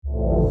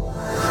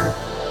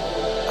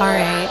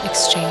RA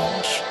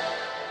Exchange.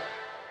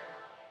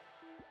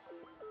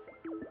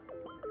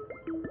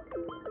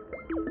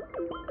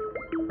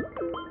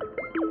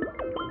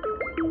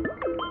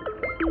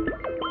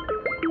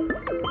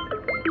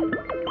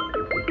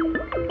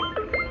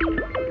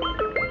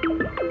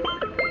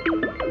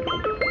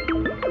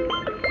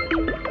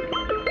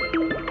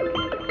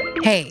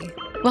 Hey,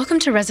 welcome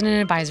to Resident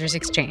Advisors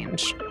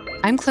Exchange.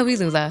 I'm Chloe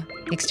Lula,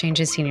 the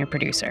Exchange's senior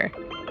producer.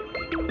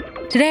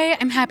 Today,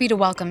 I'm happy to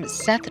welcome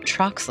Seth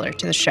Troxler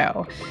to the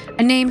show,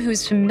 a name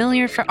who's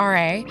familiar for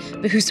RA,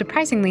 but who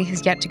surprisingly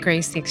has yet to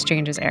grace the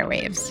Exchange's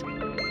airwaves.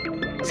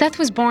 Seth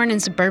was born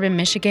in suburban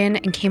Michigan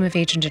and came of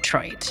age in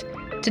Detroit.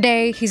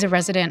 Today, he's a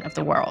resident of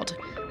the world.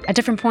 At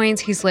different points,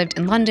 he's lived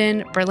in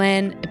London,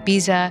 Berlin,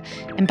 Ibiza,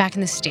 and back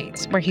in the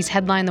States, where he's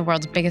headlined the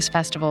world's biggest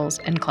festivals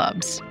and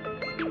clubs.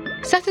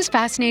 Seth is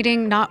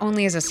fascinating not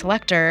only as a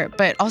selector,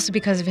 but also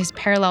because of his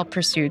parallel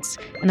pursuits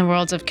in the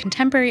worlds of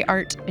contemporary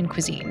art and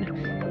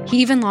cuisine. He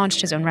even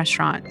launched his own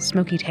restaurant,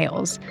 Smoky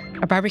Tales,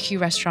 a barbecue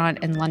restaurant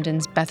in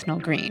London's Bethnal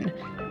Green.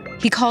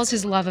 He calls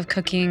his love of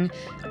cooking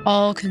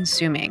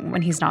all-consuming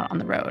when he's not on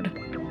the road.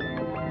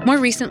 More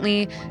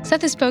recently,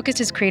 Seth has focused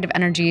his creative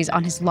energies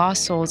on his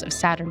Lost Souls of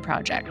Saturn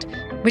project,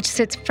 which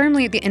sits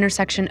firmly at the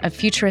intersection of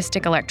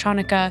futuristic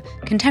electronica,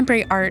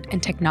 contemporary art,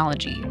 and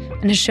technology,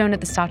 and is shown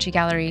at the Saatchi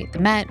Gallery, the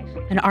Met,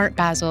 and Art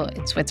Basel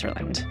in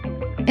Switzerland.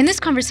 In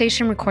this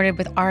conversation recorded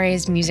with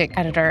RA's music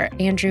editor,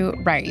 Andrew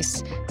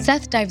Ryce,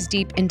 Seth dives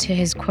deep into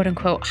his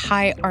quote-unquote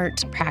high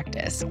art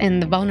practice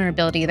and the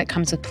vulnerability that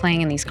comes with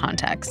playing in these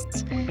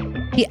contexts.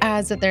 He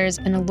adds that there's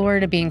an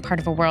allure to being part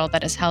of a world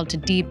that is held to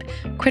deep,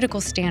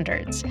 critical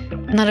standards,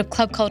 and that if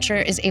club culture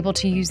is able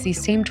to use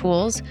these same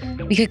tools,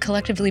 we could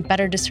collectively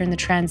better discern the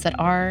trends that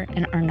are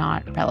and are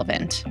not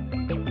relevant.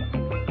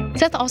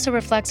 Seth also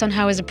reflects on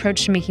how his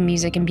approach to making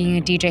music and being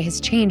a DJ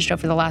has changed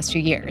over the last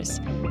few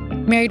years.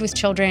 Married with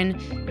children,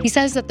 he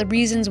says that the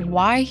reasons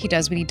why he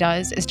does what he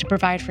does is to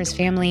provide for his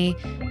family,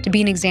 to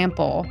be an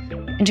example,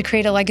 and to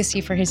create a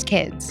legacy for his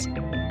kids.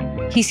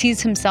 He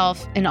sees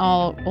himself, and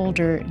all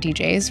older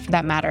DJs for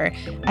that matter,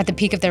 at the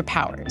peak of their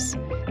powers.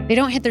 They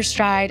don't hit their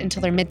stride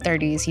until their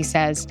mid-30s, he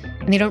says,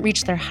 and they don't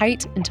reach their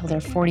height until their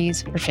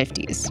 40s or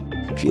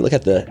 50s. If you look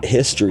at the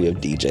history of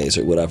DJs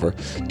or whatever,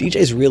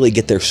 DJs really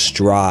get their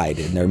stride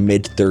in their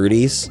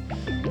mid-30s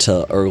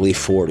to early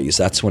 40s.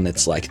 That's when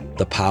it's like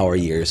the power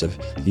years of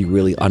you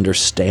really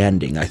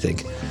understanding, I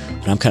think.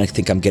 And I'm kind of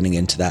think I'm getting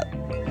into that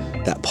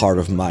part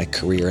of my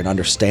career and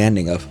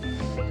understanding of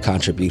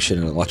contribution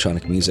in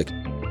electronic music.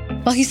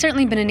 While he's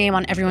certainly been a name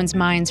on everyone's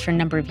minds for a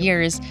number of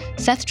years,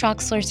 Seth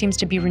Troxler seems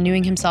to be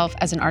renewing himself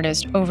as an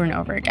artist over and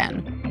over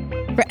again.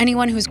 For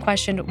anyone who's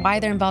questioned why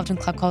they're involved in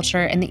club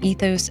culture and the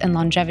ethos and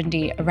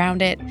longevity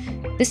around it,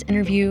 this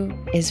interview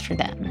is for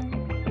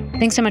them.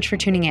 Thanks so much for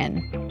tuning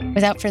in.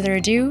 Without further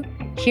ado,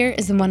 here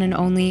is the one and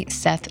only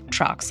Seth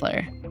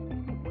Troxler.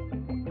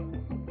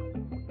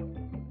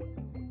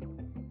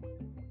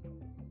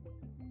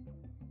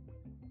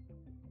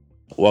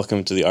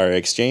 Welcome to the RA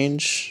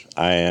Exchange.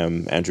 I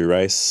am Andrew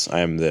Ryce. I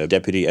am the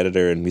deputy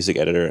editor and music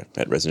editor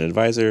at Resident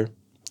Advisor.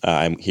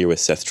 I'm here with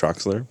Seth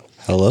Troxler.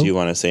 Hello. Do you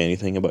want to say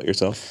anything about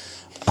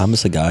yourself? I'm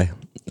just a guy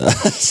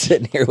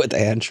sitting here with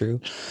Andrew.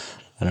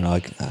 I don't know.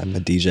 I'm a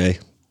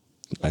DJ.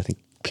 I think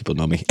people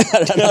know me.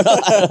 I don't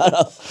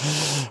know.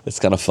 It's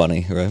kind of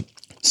funny, right?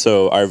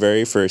 So our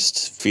very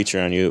first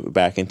feature on you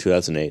back in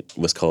 2008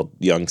 was called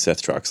Young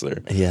Seth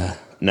Troxler. Yeah.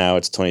 Now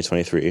it's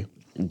 2023.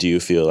 Do you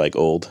feel like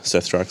old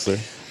Seth Troxler?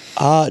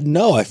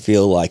 No, I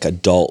feel like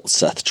adult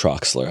Seth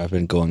Troxler. I've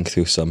been going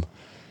through some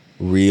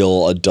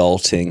real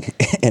adulting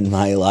in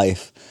my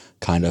life,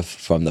 kind of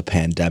from the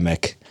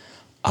pandemic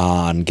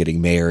on,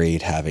 getting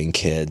married, having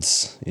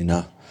kids,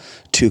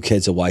 2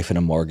 kids, a wife, and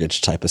a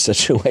mortgage type of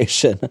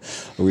situation. I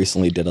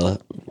recently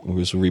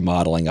was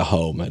remodeling a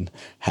home and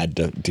had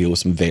to deal with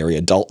some very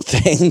adult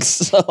things.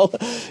 So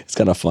it's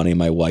kind of funny.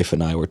 My wife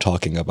and I were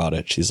talking about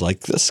it. She's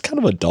like, this kind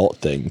of adult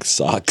thing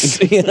sucks,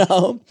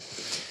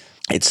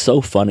 It's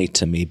so funny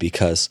to me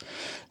because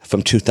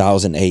from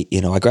 2008,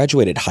 I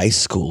graduated high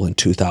school in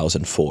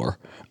 2004.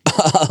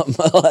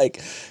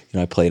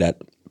 I played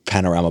at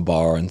Panorama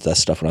Bar and that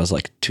stuff when I was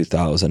like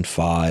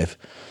 2005,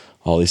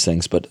 all these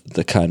things. But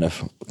the kind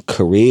of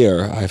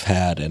career I've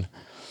had, and,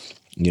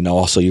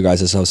 also you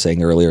guys, as I was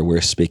saying earlier, we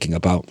were speaking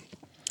about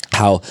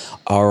how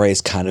RA's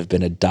kind of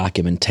been a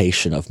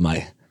documentation of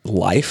my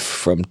life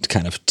from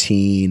kind of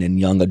teen and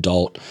young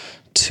adult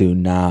to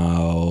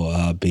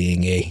now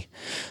being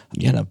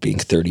being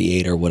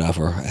 38 or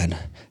whatever, and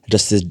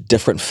just the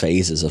different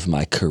phases of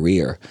my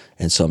career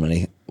in so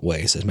many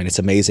ways. I mean, it's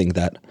amazing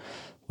that,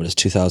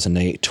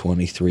 2008,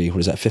 23,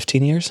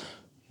 15 years?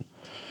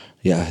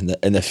 Yeah,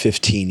 in the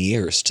 15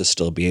 years to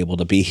still be able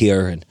to be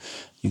here and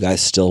you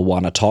guys still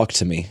want to talk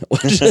to me,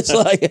 which is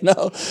like,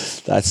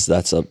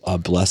 that's a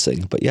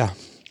blessing. But yeah.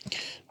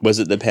 Was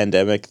it the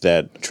pandemic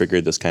that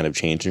triggered this kind of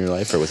change in your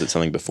life, or was it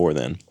something before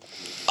then?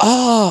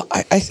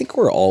 I think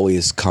we're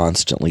always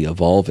constantly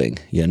evolving,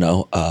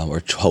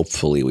 or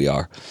hopefully we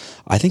are.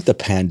 I think the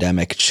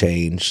pandemic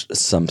changed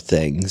some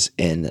things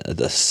in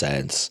the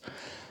sense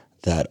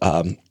that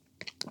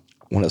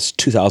when it was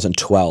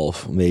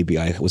 2012, maybe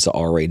I was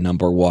already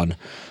 #1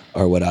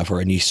 or whatever,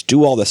 and you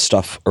do all this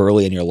stuff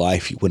early in your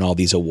life, you win all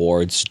these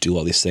awards, do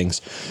all these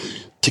things.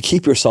 To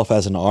keep yourself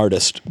as an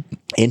artist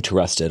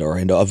interested or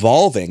into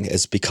evolving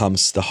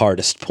becomes the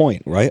hardest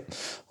point, right?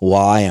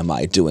 Why am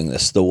I doing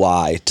this? The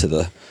why to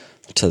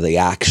the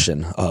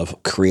action of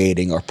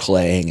creating or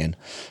playing. And,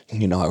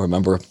 I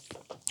remember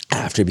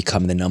after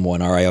becoming the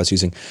 #1 RA, I was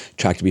using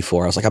Tractor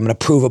before. I was like, I'm going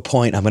to prove a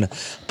point. I'm going to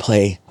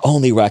play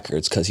only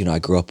records because, I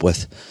grew up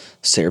with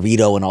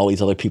Cervito and all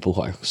these other people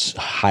who I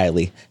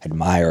highly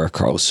admire,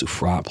 Carlos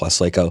Souffrant,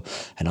 Plaslaco.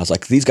 And I was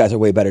like, these guys are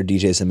way better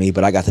DJs than me,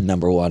 but I got the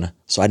 #1.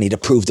 So I need to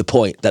prove the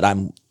point that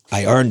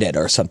I earned it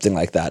or something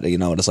like that.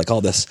 And it's like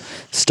all this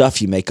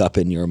stuff you make up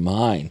in your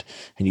mind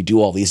and you do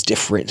all these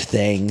different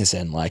things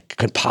and like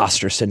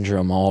imposter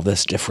syndrome, all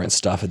this different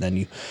stuff. And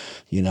then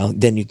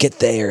then you get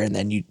there and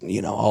then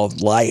all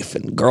life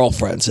and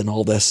girlfriends and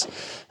all this.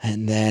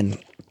 And then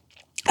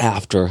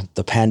after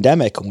the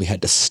pandemic, when we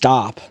had to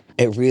stop,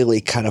 it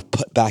really kind of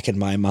put back in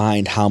my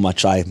mind how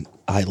much I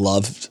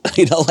loved,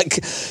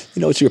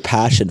 it's your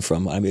passion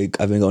from. I mean,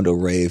 I've been going to a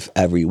rave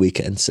every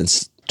weekend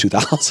since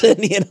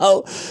 2000,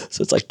 so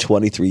it's like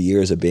 23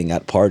 years of being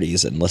at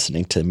parties and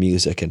listening to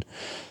music. And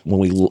when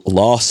we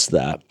lost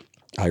that,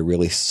 I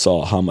really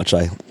saw how much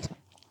I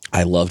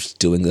loved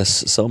doing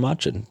this so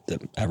much and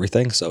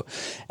everything. So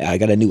I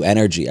got a new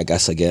energy, I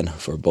guess, again,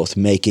 for both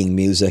making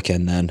music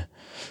and then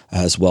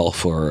as well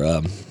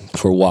for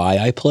why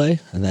I play.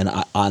 And then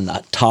on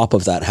the top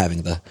of that,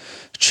 having the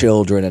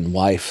children and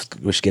wife,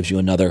 which gives you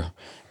another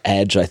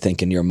edge, I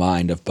think, in your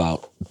mind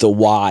about the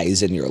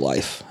whys in your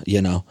life.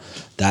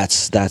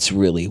 That's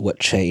really what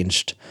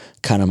changed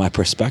kind of my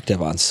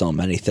perspective on so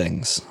many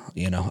things.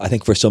 I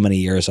think for so many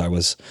years I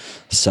was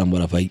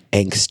somewhat of a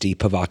angsty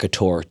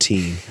provocateur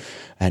teen.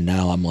 And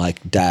now I'm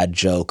like dad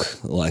joke,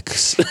 like,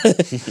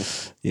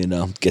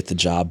 get the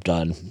job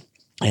done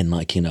and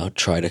like,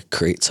 try to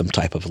create some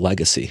type of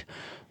legacy.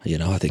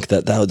 I think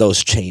that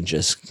those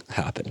changes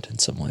happened in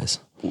some ways.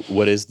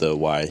 What is the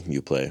why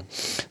you play?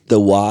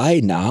 The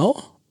why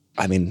now?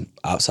 I mean,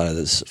 outside of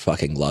this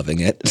fucking loving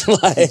it,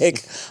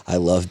 like I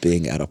love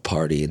being at a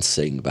party and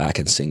sitting back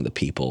and seeing the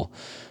people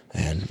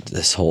and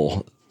this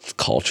whole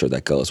culture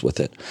that goes with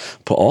it.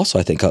 But also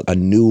I think a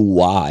new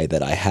why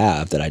that I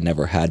have that I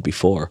never had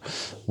before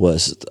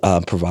was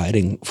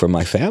providing for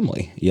my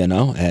family,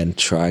 and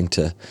trying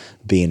to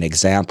be an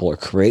example or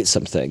create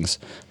some things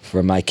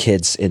for my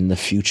kids in the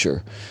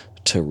future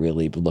to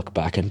really look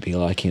back and be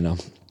like,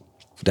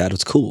 Dad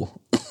was cool.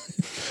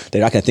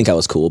 They're not going to think I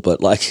was cool,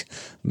 but like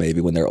maybe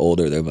when they're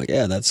older, they're like,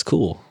 yeah, that's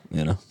cool,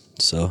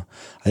 So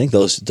I think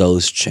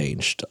those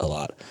changed a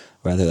lot.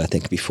 Rather, I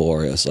think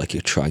before it was like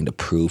you're trying to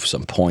prove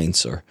some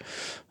points or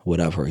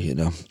whatever,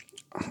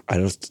 I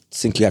don't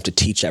think you have to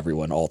teach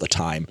everyone all the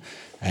time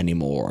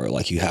anymore.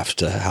 Like you have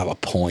to have a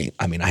point.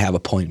 I mean, I have a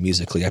point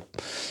musically.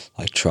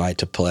 I try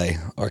to play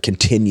or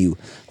continue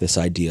this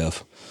idea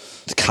of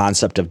the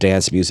concept of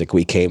dance music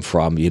we came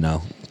from,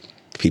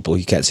 people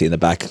you can't see in the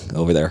back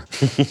over there.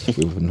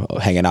 We've been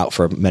hanging out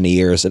for many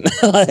years and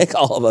like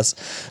all of us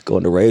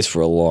going to raves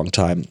for a long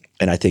time.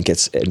 And I think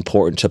it's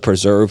important to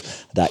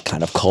preserve that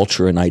kind of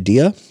culture and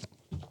idea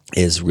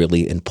is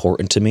really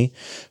important to me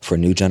for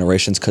new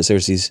generations because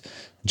there's these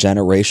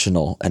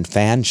generational and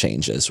fan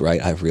changes,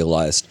 right? I've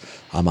realized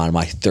I'm on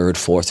my 3rd,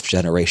 4th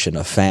generation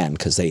of fan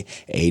because they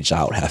age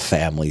out, have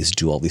families,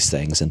 do all these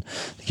things. And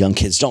young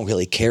kids don't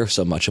really care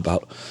so much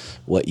about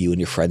what you and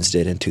your friends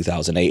did in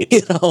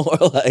 2008, or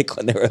like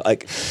when they were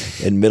like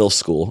in middle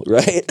school,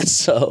 right?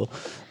 So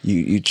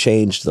you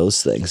change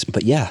those things.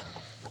 But yeah.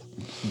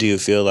 Do you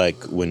feel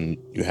like when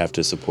you have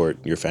to support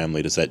your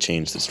family, does that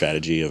change the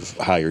strategy of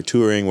how you're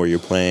touring, where you're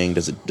playing?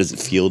 Does it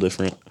feel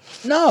different?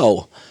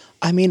 No.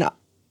 I mean,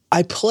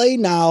 I play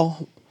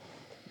now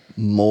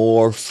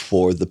more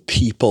for the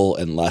people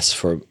and less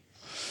for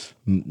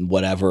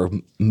whatever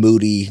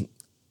moody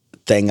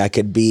thing I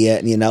could be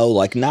in,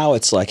 Like now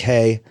it's like,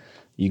 hey,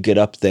 you get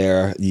up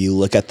there, you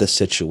look at the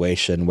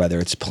situation, whether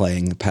it's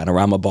playing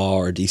Panorama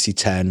Bar or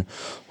DC-10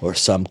 or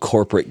some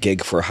corporate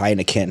gig for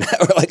Heineken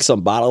or like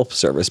some bottle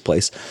service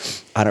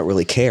place. I don't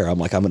really care. I'm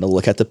like, I'm going to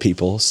look at the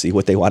people, see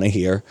what they want to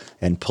hear,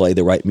 and play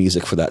the right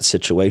music for that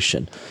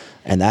situation.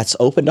 And that's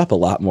opened up a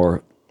lot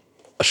more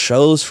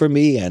shows for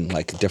me and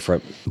like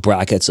different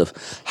brackets of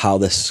how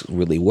this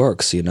really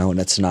works, and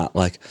it's not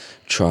like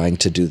trying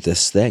to do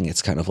this thing.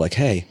 It's kind of like,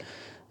 hey,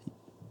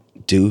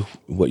 do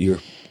what you're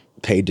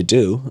paid to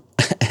do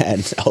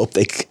and hope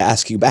they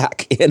ask you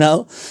back,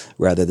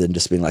 rather than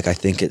just being like, I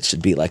think it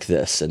should be like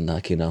this and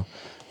like,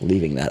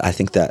 leaving that. I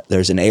think that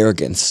there's an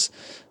arrogance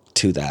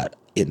to that,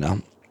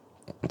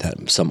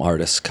 that some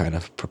artists kind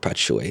of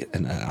perpetuate.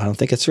 And I don't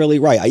think it's really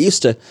right. I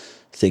used to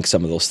think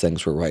some of those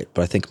things were right,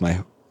 but I think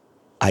my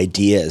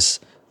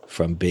ideas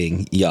from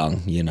being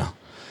young,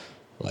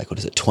 like, what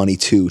is it,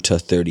 22 to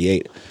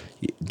 38.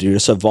 You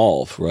just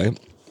evolve, right?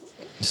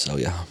 So,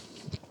 yeah.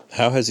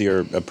 How has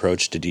your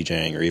approach to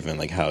DJing, or even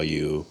like how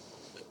you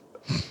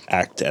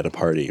act at a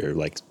party, or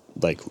like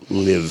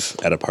live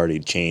at a party,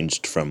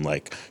 changed from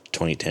like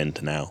 2010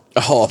 to now?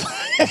 Oh,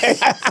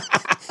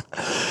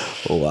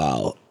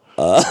 wow.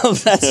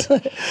 That's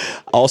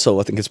also,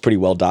 I think it's pretty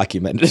well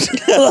documented.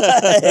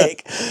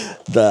 Like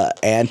the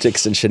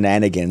antics and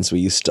shenanigans we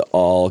used to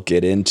all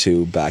get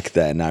into back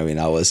then. I mean,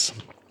 it was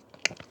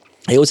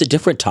a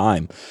different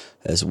time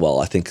as well.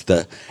 I think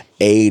the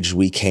age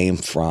we came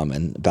from,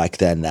 and back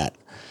then, that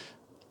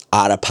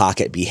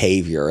out-of-pocket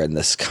behavior and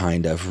this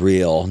kind of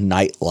real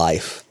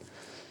nightlife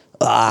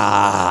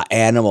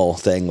animal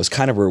thing was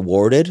kind of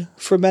rewarded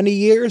for many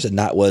years, and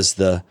that was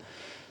a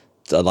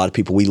lot of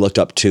people we looked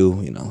up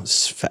to,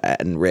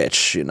 fat and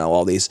rich,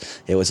 all these.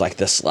 It was like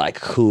this, like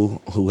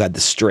who had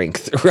the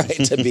strength,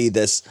 right, to be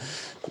this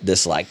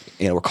like,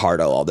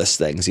 Ricardo, all these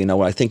things.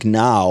 I think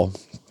now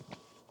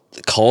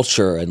the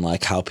culture and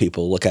like how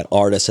people look at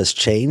artists has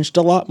changed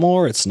a lot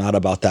more. It's not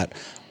about that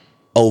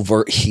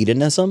overt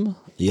hedonism,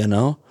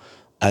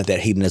 that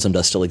hedonism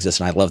does still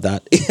exist, and I love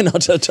that,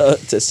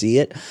 to see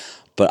it.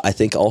 But I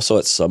think also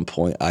at some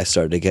point I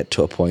started to get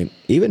to a point,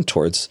 even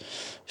towards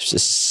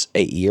just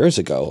 8 years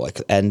ago,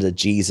 like end of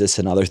Jesus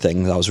and other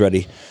things, I was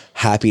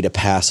happy to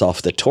pass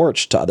off the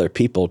torch to other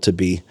people to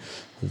be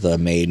the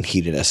main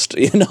hedonist,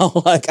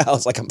 like I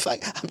was like, I'm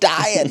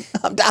dying,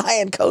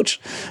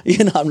 coach,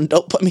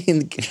 don't put me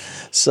in.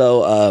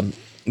 So,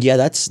 yeah,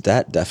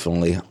 that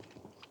definitely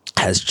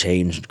has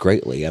changed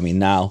greatly. I mean,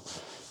 now,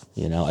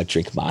 I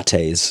drink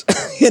mates,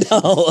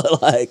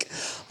 like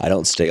I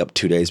don't stay up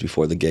 2 days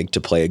before the gig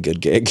to play a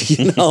good gig,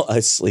 I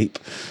sleep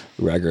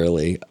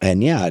regularly.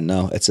 And yeah,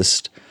 no, it's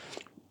just,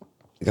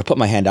 I put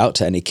my hand out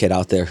to any kid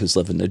out there who's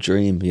living the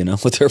dream,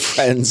 with their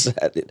friends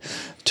at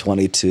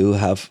 22,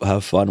 have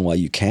fun while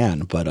you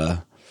can. But,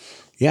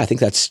 yeah, I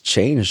think that's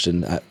changed.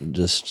 And I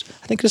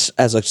think just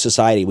as a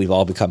society, we've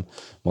all become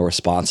more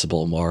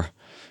responsible, more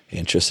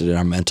interested in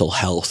our mental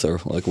health, or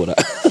like what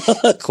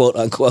I quote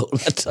unquote,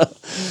 but,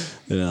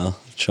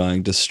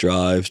 trying to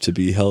strive to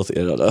be healthy.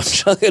 I don't know. I'm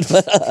joking,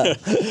 but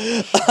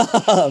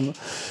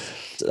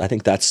I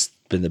think that's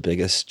been the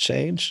biggest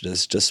change,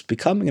 is just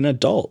becoming an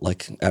adult,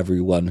 like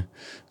everyone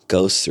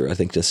goes through. I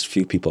think just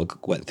few people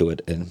went through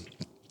it in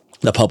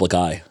the public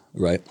eye,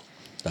 right?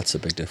 That's a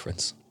big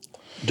difference.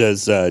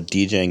 Does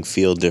DJing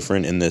feel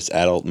different in this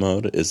adult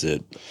mode? Is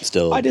it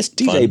still I just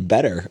DJ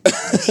better.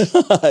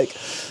 Like,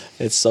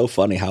 it's so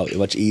funny how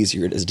much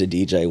easier it is to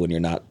DJ when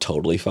you're not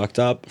totally fucked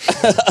up.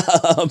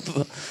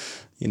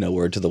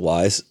 Word to the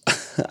wise.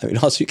 I mean,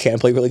 also you can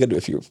play really good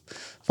if you're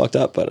fucked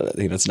up, but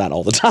it's not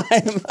all the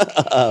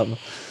time.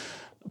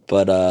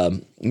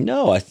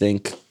 No, I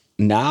think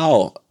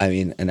now, I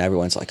mean, and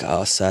everyone's like,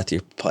 "Oh, Seth,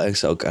 you're playing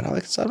so good." I'm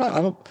like,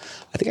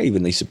 I think I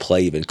even used to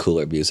play even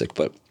cooler music,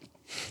 but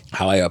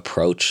how I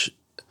approach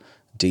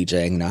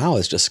DJing now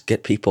is just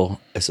get people.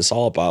 It's just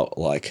all about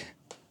like,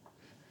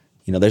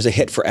 there's a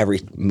hit for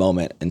every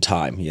moment in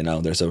time.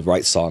 There's a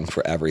right song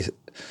for every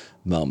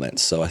moment.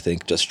 So I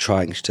think just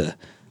trying to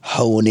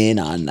hone in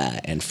on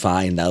that and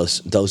find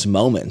those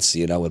moments,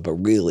 but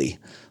really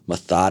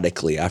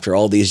methodically after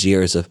all these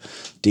years of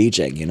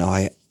DJing.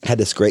 I had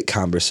this great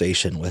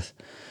conversation with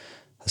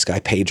this guy,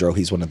 Pedro.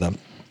 He's one of the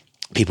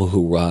people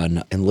who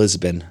run in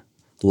Lisbon,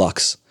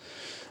 Lux.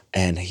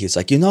 And he's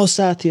like,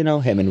 Seth,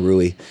 him and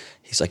Rui,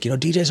 he's like,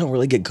 DJs don't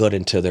really get good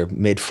into their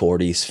mid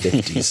 40s,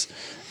 50s.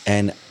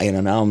 And,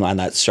 now I'm on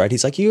that stride.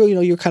 He's like,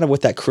 you're kind of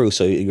with that crew,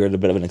 so you're a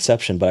bit of an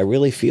exception. But I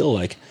really feel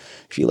like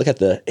if you look at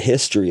the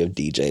history of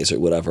DJs or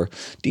whatever,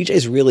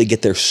 DJs really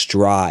get their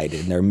stride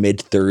in their mid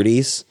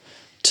 30s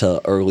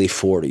to early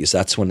 40s.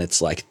 That's when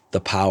it's like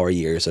the power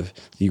years of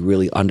you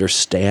really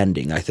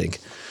understanding, I think,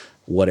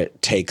 what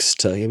it takes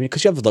to,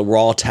 because you have the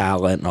raw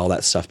talent and all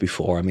that stuff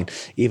before. I mean,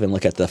 even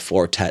look at the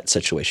Fortet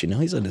situation.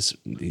 He's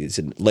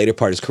in later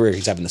part of his career.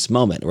 He's having this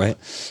moment, right?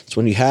 So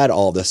when you had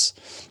all this,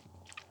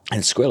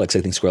 and Skrillex,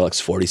 I think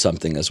Skrillex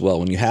 40-something as well.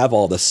 When you have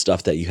all this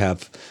stuff that you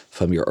have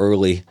from your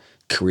early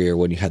career,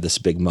 when you had this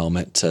big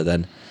moment, to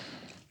then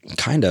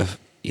kind of,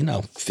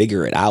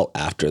 figure it out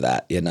after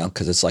that,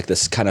 because it's like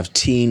this kind of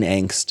teen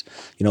angst.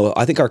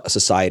 I think our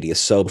society is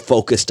so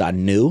focused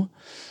on new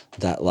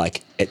that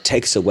like it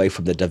takes away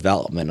from the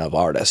development of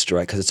artists,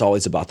 right? Because it's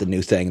always about the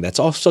new thing. That's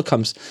also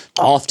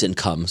often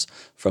comes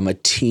from a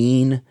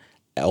teen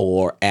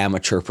or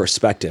amateur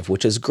perspective,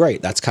 which is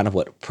great. That's kind of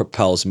what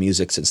propels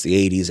music since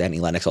the 80s, Annie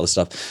Lennox, all this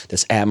stuff,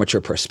 this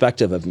amateur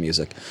perspective of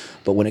music.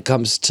 But when it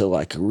comes to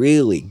like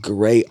really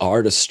great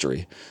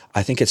artistry,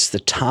 I think it's the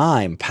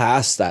time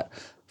past that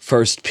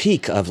first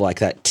peak of like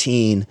that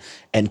teen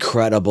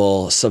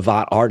incredible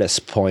savant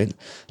artist point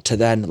to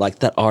then like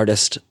that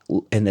artist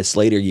in its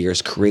later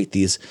years create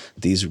these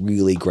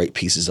really great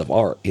pieces of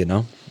art,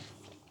 And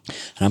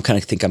I'm kind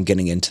of think I'm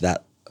getting into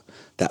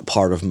that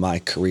part of my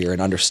career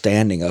and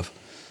understanding of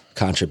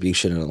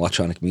contribution in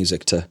electronic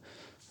music to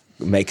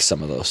make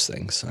some of those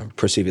things. I'm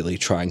perceivably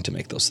trying to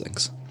make those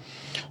things.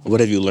 What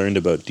have you learned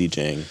about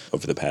DJing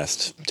over the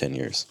past 10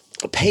 years?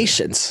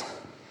 Patience.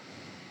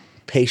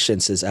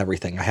 Patience is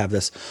everything. I have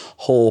this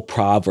whole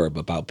proverb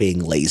about being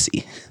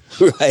lazy,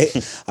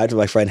 right?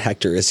 My friend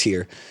Hector is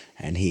here,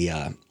 and he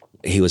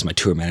was my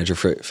tour manager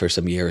for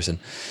some years, and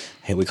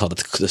we called it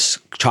the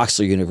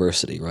Troxler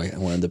University, right?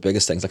 And one of the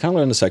biggest things, I kind of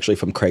learned this actually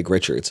from Craig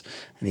Richards,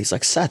 and he's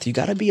like, Seth, you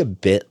got to be a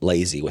bit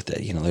lazy with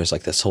it. There's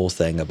like this whole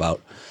thing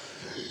about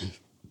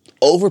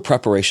over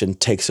preparation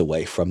takes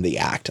away from the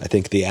act. I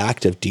think the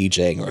act of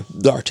DJing, or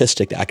the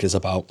artistic act, is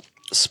about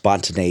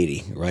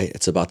spontaneity, right?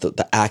 It's about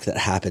the act that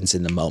happens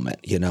in the moment,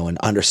 and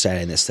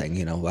understanding this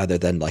thing, rather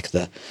than like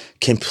the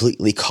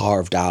completely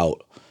carved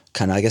out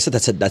kind of. I guess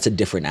that's a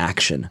different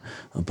action,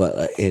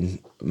 but in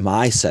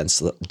my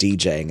sense,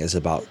 DJing is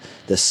about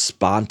the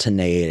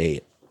spontaneous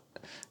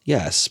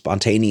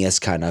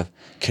kind of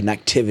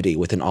connectivity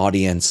with an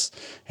audience,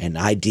 an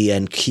idea,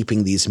 and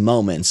keeping these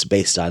moments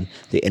based on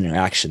the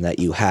interaction that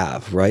you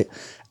have, right?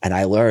 And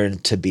I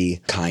learned to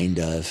be kind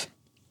of,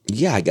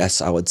 I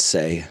guess I would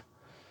say,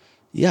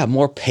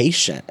 more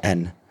patient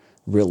and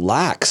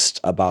relaxed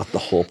about the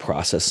whole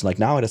process. Like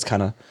now it's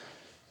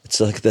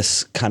like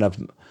this kind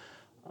of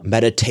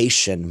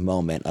meditation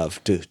moment of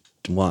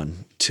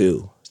 1,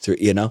 2,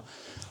 3,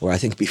 where I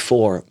think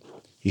before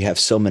you have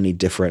so many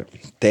different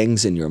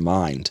things in your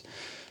mind,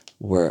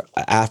 where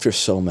after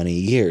so many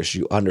years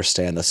you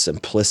understand the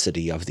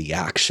simplicity of the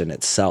action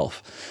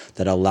itself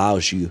that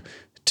allows you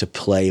to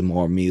play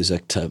more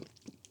music, to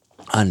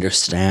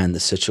understand the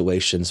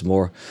situations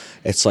more.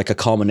 It's like a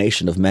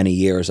culmination of many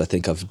years, I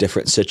think, of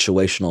different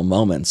situational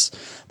moments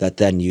that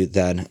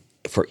then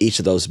for each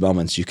of those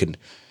moments you can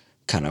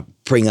kind of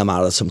bring them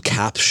out of some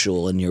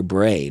capsule in your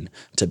brain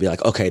to be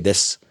like, okay,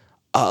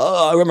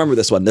 I remember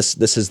this one. This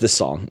is this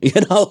song,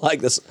 like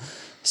this.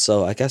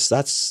 So I guess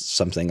that's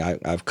something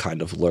I've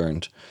kind of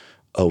learned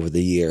over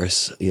the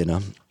years,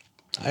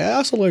 I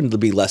also learned to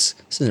be less,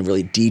 this isn't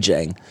really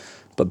DJing,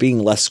 but being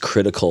less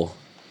critical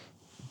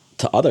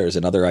to others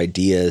and other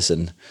ideas.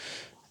 And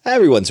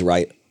everyone's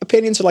right.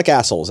 Opinions are like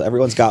assholes.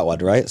 Everyone's got one,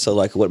 right? So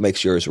like what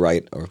makes yours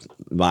right or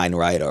mine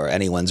right or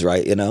anyone's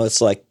right,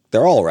 it's like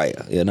they're all right,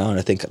 and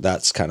I think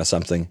that's kind of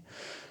something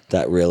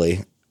that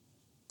really,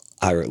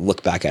 I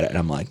look back at it and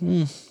I'm like,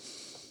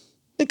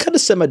 it could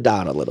have simmered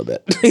down a little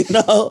bit,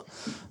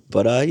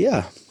 but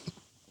yeah.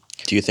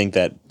 Do you think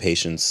that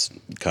patience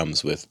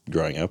comes with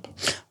growing up?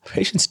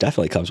 Patience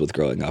definitely comes with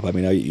growing up. I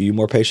mean, are you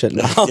more patient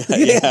now?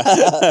 Yeah.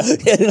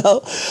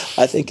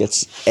 I think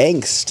it's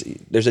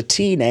angst. There's a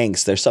teen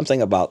angst. There's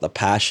something about the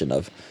passion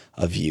of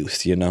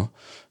youth,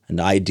 and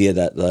the idea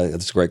that,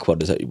 that's a great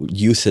quote, is that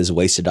youth is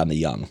wasted on the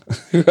young,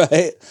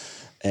 right?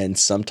 And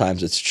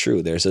sometimes it's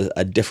true. There's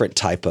a different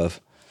type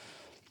of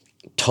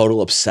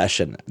total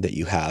obsession that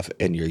you have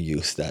in your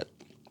youth, that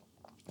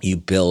you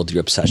build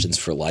your obsessions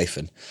for life,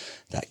 and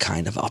that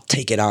kind of I'll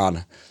take it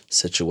on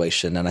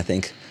situation. And I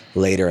think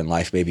later in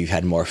life, maybe you've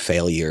had more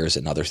failures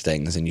and other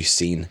things, and you've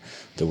seen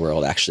the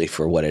world actually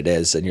for what it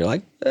is, and you're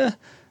like,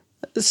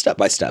 step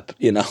by step,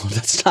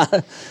 that's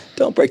not,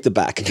 don't break the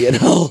back,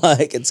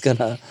 like it's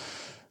gonna,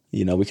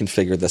 we can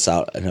figure this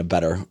out in a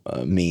better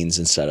means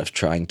instead of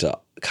trying to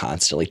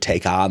constantly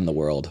take on the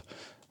world.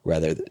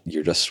 Rather,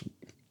 you're just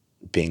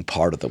being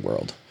part of the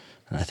world.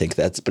 And I think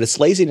but it's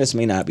laziness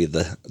may not be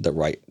the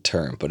right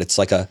term, but it's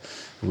like a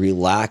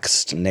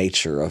relaxed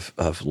nature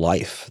of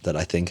life that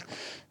I think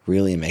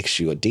really makes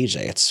you a DJ.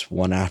 It's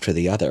one after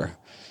the other.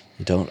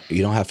 You don't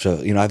have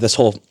to, I have this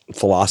whole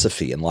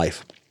philosophy in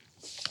life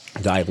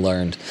that I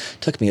learned.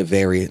 It took me a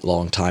very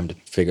long time to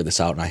figure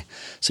this out. And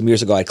some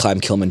years ago, I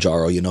climbed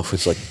Kilimanjaro, for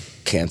it's like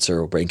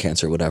cancer or brain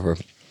cancer or whatever.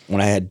 When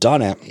I had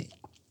done it,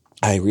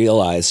 I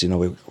realized, I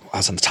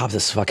was on the top of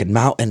this fucking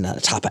mountain, on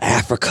the top of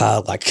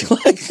Africa, like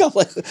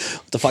what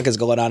the fuck is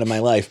going on in my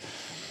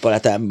life? But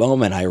at that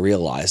moment, I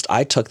realized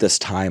I took this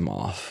time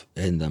off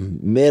in the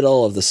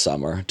middle of the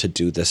summer to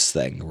do this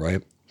thing,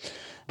 right?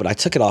 But I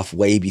took it off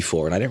way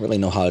before, and I didn't really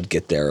know how to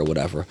get there or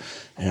whatever.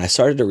 And I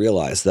started to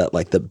realize that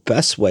like the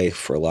best way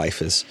for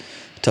life is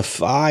to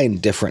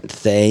find different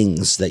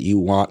things that you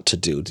want to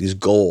do, these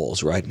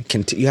goals, right?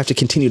 You have to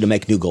continue to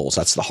make new goals.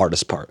 That's the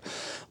hardest part.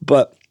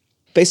 But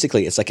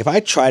basically, it's like if I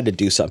tried to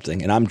do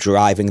something and I'm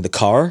driving the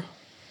car,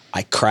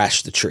 I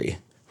crash the tree.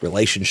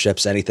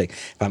 Relationships, anything.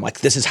 If I'm like,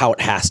 this is how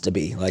it has to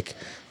be, like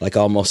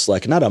almost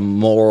like not a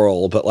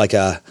moral, but like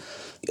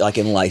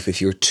in life,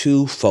 if you're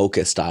too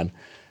focused on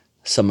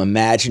some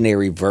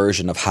imaginary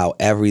version of how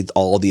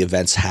all the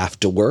events have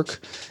to work,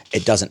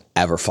 it doesn't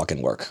ever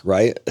fucking work,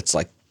 right? It's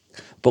like,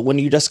 but when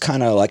you just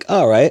kind of like,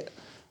 all right,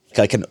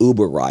 like an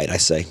Uber ride, I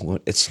say,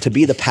 it's to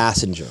be the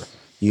passenger.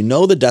 You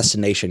know the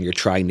destination you're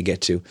trying to get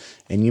to,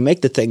 and you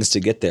make the things to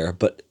get there,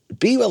 but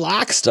be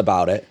relaxed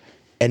about it,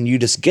 and you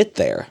just get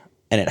there,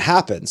 and it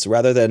happens,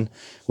 rather than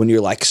when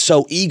you're like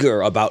so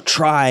eager about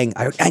trying,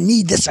 I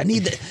need this,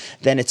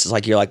 then it's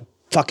like you're like,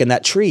 fucking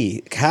that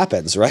tree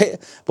happens, right?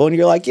 But when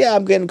you're like, yeah,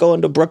 I'm going to go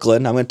into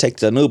Brooklyn, I'm going to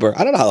take an Uber,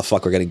 I don't know how the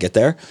fuck we're going to get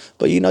there,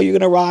 but you're going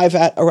to arrive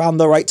at around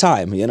the right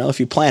time, if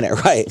you plan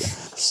it right.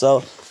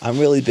 So I'm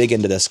really big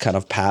into this kind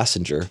of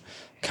passenger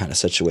kind of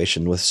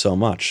situation with so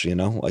much, you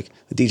know, like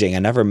DJing. I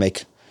never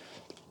make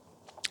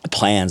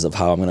plans of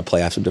how I'm going to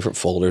play. I have some different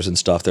folders and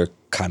stuff. They're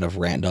kind of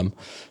random.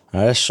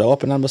 And I just show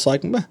up and I'm just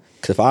like, meh.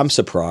 Because if I'm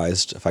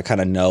surprised, if I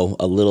kind of know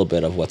a little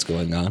bit of what's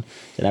going on,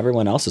 then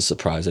everyone else is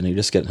surprised. And you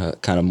just get a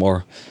kind of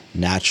more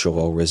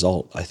natural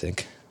result, I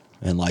think,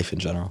 in life in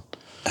general.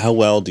 How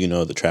well do you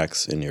know the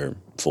tracks in your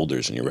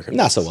folders and your record?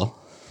 Not so well.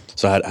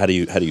 So how do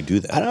you do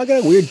that? I don't know. I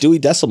got a weird Dewey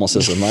Decimal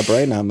System in my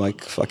brain. I'm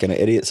like fucking an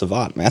idiot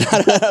savant, man.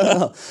 I don't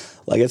know.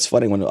 Like, it's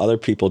funny when other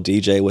people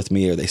DJ with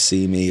me or they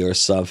see me or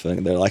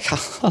something. They're like, how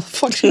the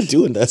fuck are you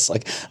doing this?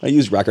 Like, I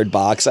use Record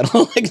Box. I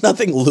don't like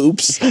nothing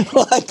loops.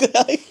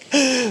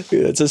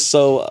 It's just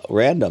so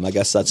random. I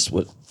guess that's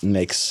what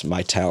makes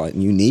my talent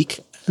unique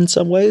in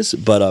some ways.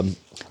 But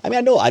I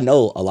mean, I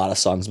know a lot of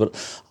songs, but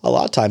a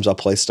lot of times I'll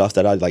play stuff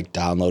that I like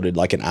downloaded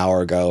like an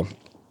hour ago.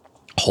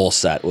 Whole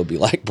set would be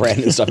like brand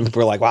new stuff. And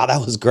people are like, wow,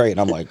 that was great. And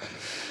I'm like,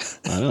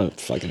 I don't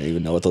fucking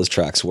even know what those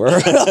tracks were.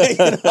 Like,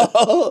 you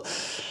know?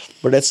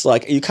 But it's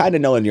like, you kind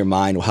of know in your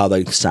mind how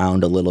they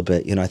sound a little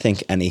bit. You know, I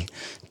think any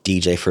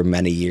DJ for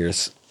many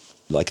years,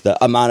 like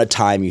the amount of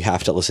time you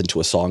have to listen to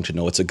a song to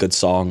know it's a good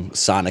song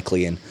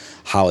sonically and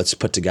how it's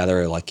put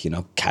together, like, you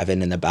know,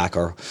 Kevin in the back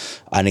or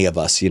any of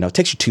us, you know, it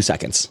takes you 2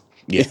 seconds.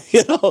 Yeah.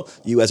 You know,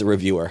 you as a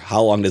reviewer,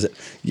 how long does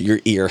your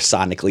ear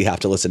sonically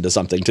have to listen to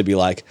something to be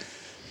like,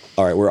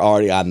 all right, we're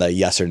already on the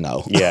yes or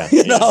no. Yeah.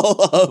 You know,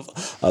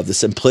 of the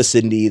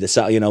simplicity, the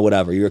sound, you know,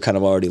 whatever. You're kind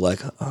of already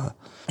like,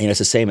 you know, it's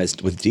the same as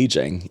with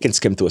DJing. You can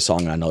skim through a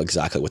song and I know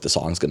exactly what the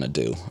song's going to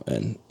do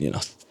in, you know,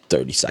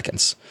 30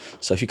 seconds.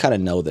 So if you kind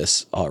of know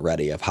this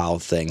already of how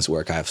things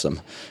work, I have some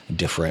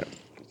different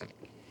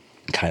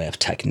kind of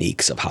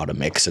techniques of how to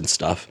mix and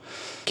stuff.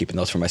 Keeping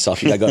those for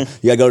myself. You gotta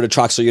go to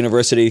Troxler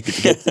University,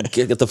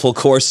 get the full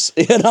course.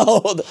 You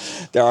know,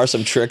 there are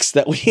some tricks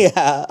that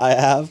I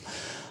have.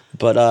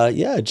 But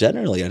yeah,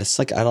 generally, it's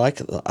like I like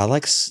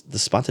the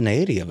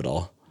spontaneity of it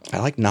all. I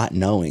like not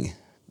knowing.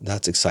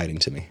 That's exciting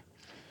to me.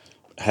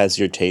 Has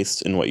your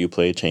taste in what you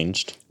play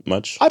changed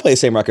much? I play the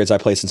same records I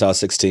played since I was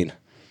 16.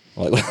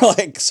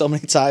 Like so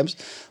many times.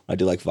 I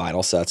do like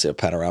vinyl sets,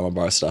 Panorama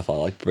Bar stuff. I'll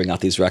like bring out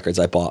these records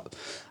I bought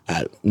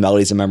at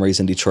Melodies and Memories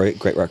in Detroit.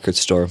 Great record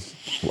store.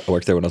 I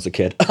worked there when I was a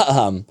kid.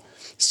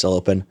 Still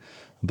open.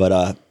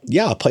 But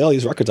yeah, I'll play all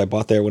these records I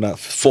bought there when I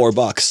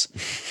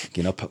 $4.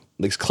 You know,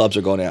 these clubs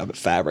are going out, but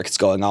Fabric, it's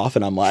going off,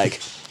 and I'm like,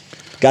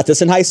 got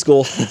this in high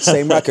school,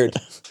 same record.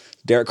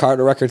 Derek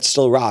Carter record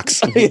still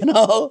rocks, you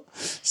know,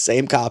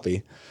 same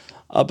copy.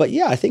 But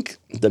yeah, I think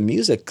the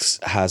music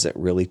hasn't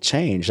really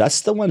changed.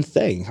 That's the one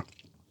thing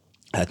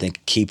I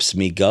think keeps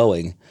me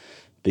going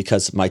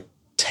because my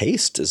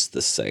taste is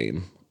the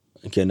same,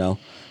 you know,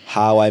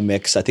 how I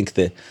mix. I think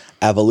the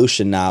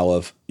evolution now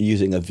of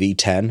using a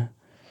V10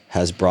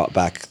 has brought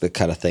back the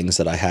kind of things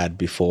that I had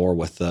before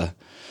with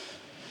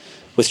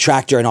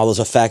Tractor and all those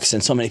effects.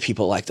 And so many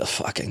people like the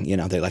fucking, you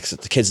know, they like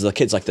the kids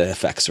like the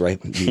effects,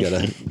 right? You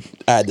gotta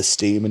add the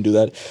steam and do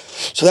that.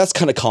 So that's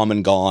kind of come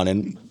and gone.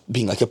 And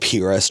being like a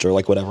purist or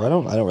like whatever, I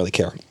don't really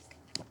care.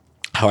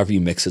 However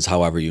you mix is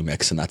however you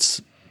mix, and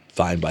that's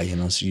fine by, you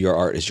know, so your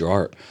art is your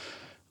art.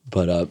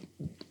 But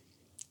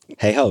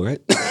hey ho,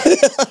 right?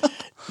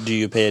 Do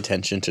you pay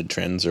attention to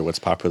trends or what's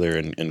popular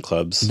in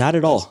clubs? Not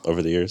at all.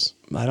 Over the years?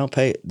 I don't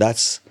pay.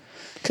 That's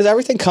because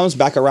everything comes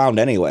back around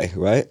anyway,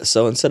 right?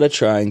 So instead of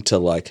trying to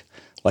like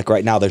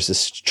right now, there's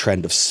this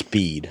trend of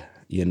speed,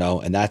 you know,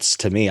 and that's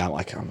to me, I'm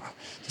like,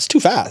 it's too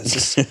fast.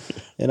 It's just,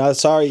 you know,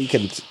 sorry, you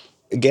can.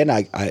 Again,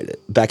 I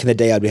back in the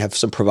day, I'd have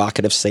some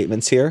provocative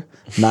statements here.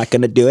 Not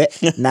gonna do it.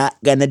 Not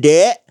gonna do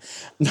it.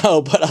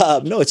 No,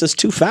 but no, it's just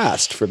too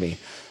fast for me.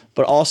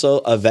 But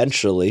also,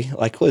 eventually,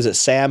 like, what is it?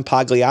 Sam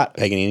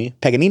Paganini?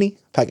 Panini?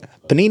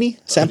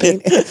 Sam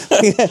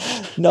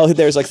Panini? No,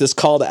 there's like this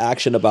call to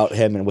action about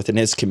him and within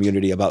his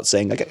community about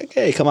saying, like,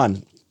 hey, come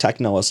on,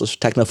 techno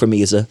for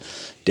me is a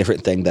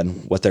different thing than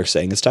what they're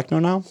saying is techno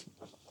now.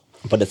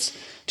 But it's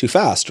too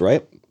fast,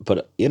 right?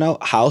 But, you know,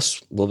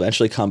 house will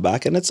eventually come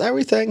back, and it's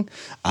everything.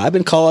 I've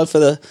been calling for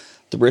the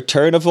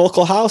return of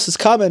vocal house is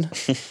coming.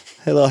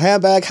 Hey, little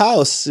handbag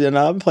house, you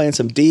know, I'm playing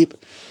some deep,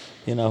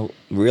 you know,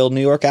 real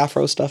New York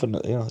Afro stuff, and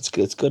you know, it's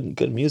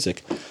good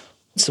music.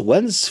 So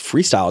when's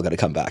freestyle going to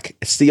come back?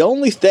 It's the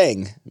only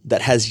thing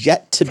that has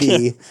yet to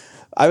be.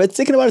 I was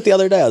thinking about it the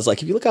other day. I was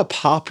like, if you look at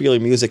popular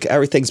music,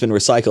 everything's been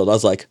recycled. I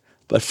was like,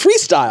 but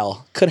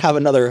freestyle could have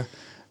another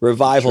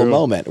revival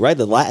moment, right?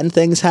 The Latin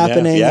thing's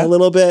happening a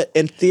little bit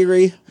in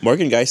theory.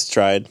 Morgan Geist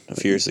tried a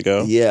few years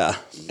ago. Yeah.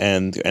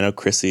 And I know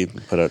Chrissy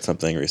put out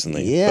something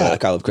recently. Yeah,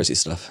 I love Chrissy's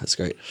stuff. That's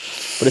great.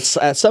 But it's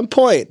at some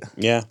point.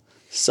 Yeah.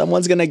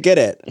 Someone's going to get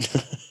it.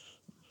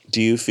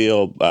 Do you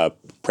feel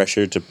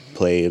pressure to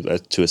play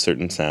to a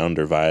certain sound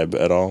or vibe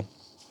at all?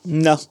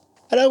 No,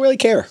 I don't really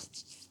care.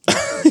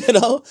 You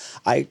know,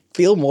 I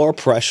feel more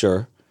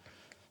pressure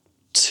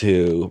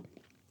to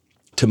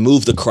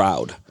move the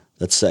crowd,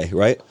 let's say,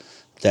 right?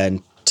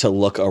 Than to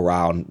look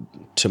around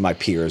to my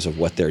peers of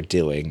what they're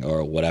doing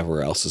or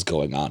whatever else is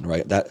going on,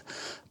 right?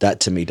 That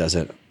to me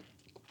doesn't,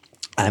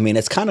 I mean,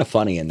 it's kind of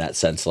funny in that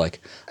sense. Like,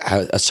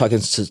 I was talking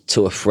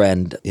to a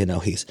friend,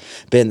 he's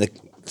been the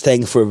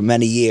thing for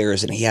many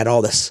years, and he had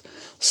all this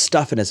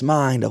stuff in his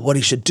mind of what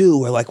he should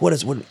do, or like,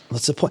 what's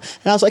the point?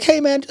 And I was like, hey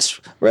man,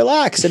 just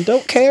relax and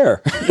don't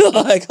care.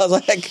 I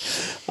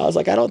was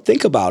like, I don't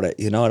think about it.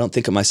 I don't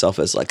think of myself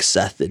as like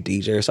Seth, the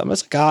DJ or something. I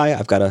was like,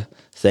 I've got a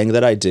thing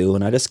that I do,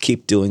 and I just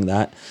keep doing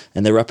that.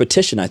 And the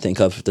repetition, I think,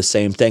 of the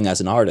same thing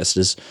as an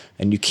artist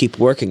and you keep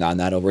working on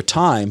that over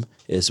time,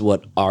 is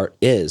what art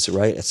is,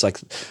 right? It's like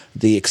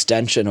the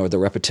extension or the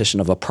repetition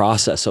of a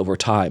process over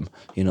time.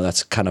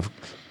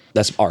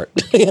 That's art.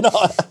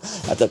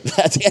 At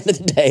the end of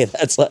the day,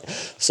 that's like.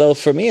 So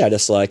for me, I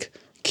just like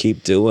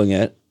keep doing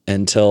it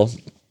until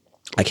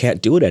I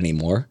can't do it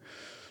anymore,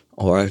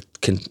 or I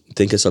can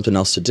think of something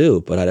else to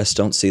do. But I just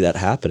don't see that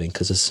happening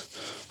because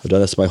I've done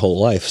this my whole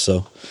life.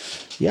 So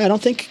yeah, I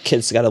don't think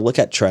kids got to look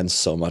at trends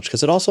so much,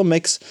 because it also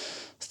makes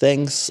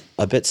things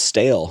a bit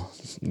stale,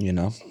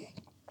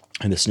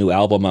 And this new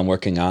album I'm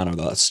working on, or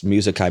this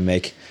music I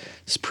make,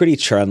 is pretty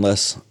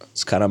trendless.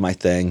 It's kind of my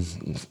thing,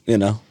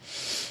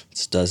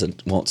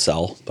 It won't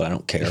sell, but I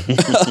don't care,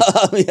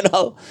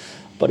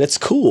 But it's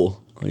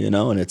cool,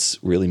 and it's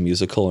really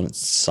musical and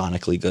it's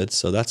sonically good,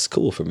 so that's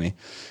cool for me.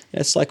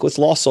 It's like with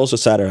Lost Souls of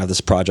Saturn, I have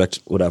this project,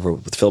 whatever,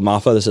 with Phil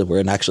Maffa.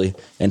 We're actually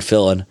in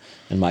Phil in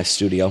my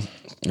studio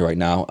right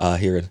now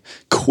here in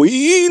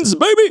Queens,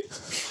 baby,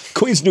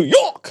 Queens, New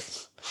York.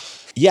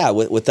 Yeah,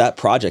 with that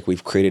project,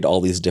 we've created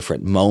all these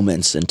different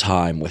moments in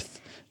time with,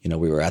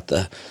 we were at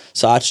the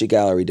Saatchi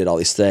Gallery, did all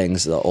these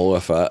things, the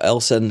Olaf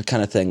Elson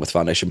kind of thing with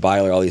Foundation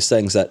Byler, all these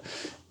things that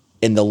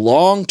in the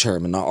long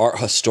term, in the art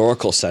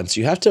historical sense,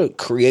 you have to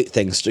create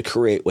things to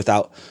create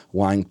without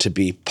wanting to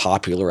be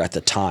popular at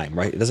the time,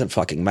 right? It doesn't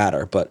fucking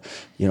matter. But,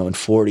 in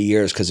 40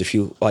 years, because if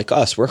you, like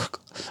us, we're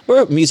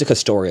music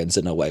historians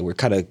in a way. We're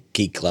kind of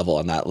geek level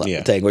on that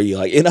thing where you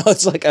like,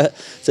 it's like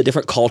it's a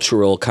different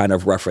cultural kind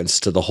of reference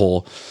to the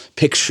whole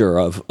picture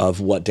of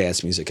what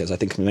dance music is. I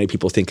think many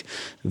people think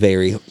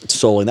very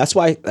solely. And that's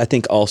why I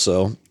think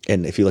also,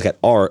 and if you look at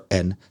art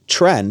and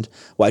trend,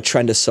 why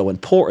trend is so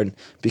important,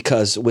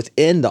 because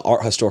within the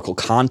art historical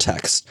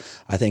context,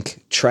 I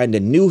think trend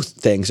and new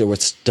things are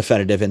what's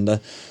definitive in the,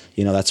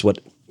 that's what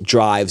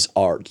drives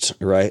art,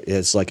 right?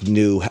 It's like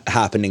new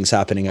happenings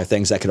or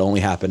things that could only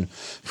happen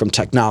from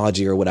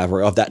technology or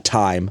whatever of that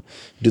time.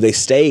 Do they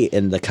stay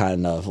in the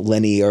kind of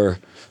linear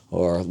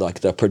or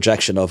like the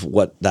projection of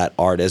what that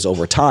art is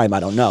over time? I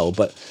don't know,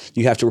 but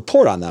you have to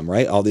report on them,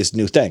 right? All these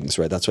new things,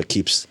 right? That's what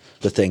keeps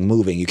the thing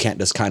moving. You can't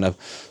just kind of,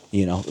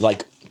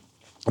 like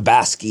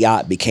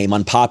Basquiat became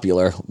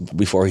unpopular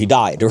before he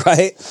died,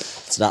 right?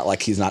 It's not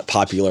like he's not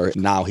popular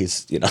now,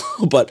 he's,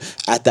 but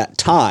at that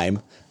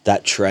time,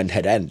 that trend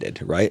had ended,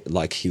 right?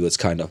 Like he was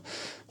kind of,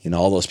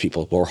 all those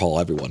people, Warhol,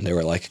 everyone, they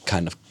were like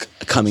kind of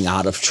coming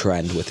out of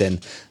trend within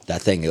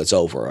that thing. It was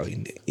over. I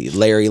mean,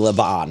 Larry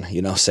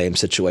Levan, same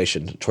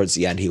situation. Towards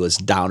the end, he was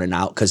down and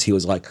out because he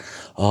was like,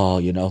 oh,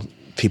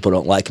 people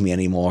don't like me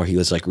anymore. He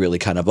was like really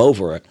kind of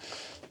over it.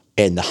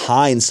 In the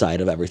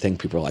hindsight of everything,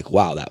 people are like,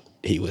 wow, that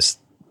he was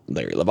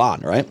Larry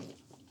Levan, right?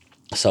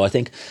 So I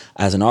think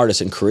as an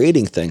artist and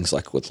creating things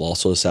like with Lost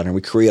Souls of Saturn,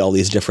 we create all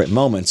these different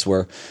moments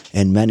where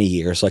in many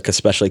years, like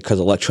especially because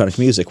electronic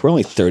music, we're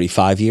only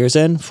 35 years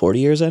in, 40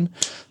 years in,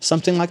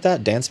 something like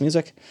that, dance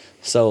music.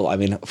 So, I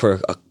mean, for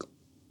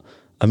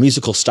a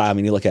musical style, I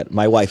mean, you look at,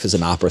 my wife is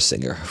an opera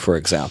singer, for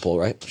example,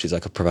 right? She's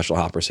like a professional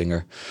opera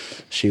singer.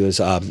 She was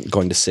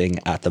going to sing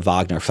at the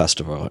Wagner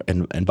Festival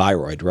in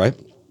Bayreuth, right?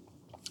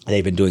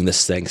 They've been doing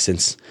this thing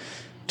since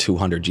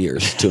 200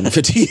 years,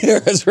 250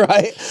 years,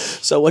 right?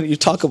 So when you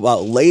talk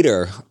about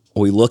later,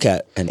 we look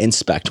at and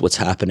inspect what's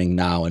happening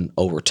now and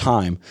over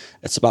time,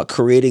 it's about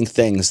creating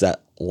things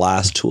that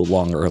last to a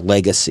longer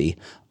legacy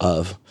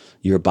of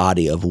your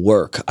body of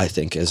work, I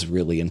think is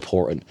really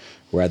important,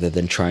 rather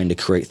than trying to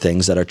create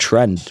things that are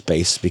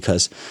trend-based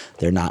because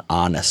they're not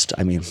honest.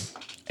 I mean,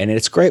 and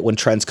it's great when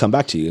trends come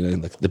back to you.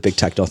 The big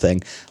techno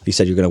thing, you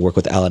said you're going to work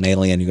with Alan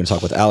Alien, you're going to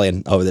talk with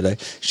Alien over the day.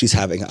 She's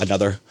having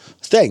another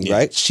thing,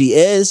 right? She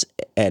is,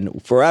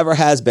 and forever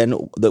has been,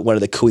 one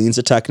of the queens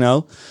of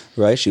techno,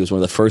 right? She was one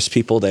of the first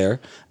people there.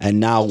 And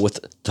now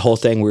with the whole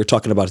thing, we were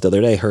talking about it the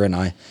other day, her and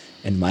I,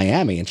 in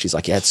Miami, and she's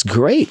like, yeah, it's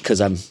great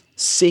because I'm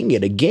seeing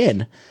it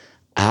again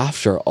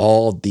after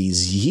all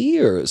these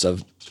years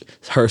of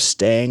her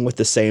staying with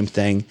the same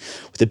thing,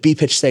 with the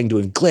B-pitch thing,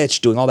 doing glitch,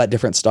 doing all that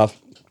different stuff.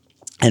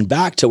 And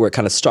back to where it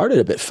kind of started,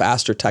 a bit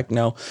faster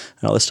techno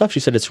and all this stuff. She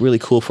said it's really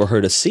cool for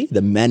her to see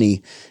the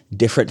many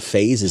different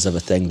phases of a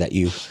thing that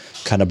you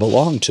kind of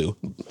belong to.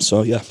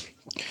 So, yeah.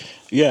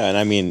 Yeah, and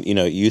I mean,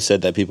 you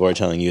said that people are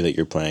telling you that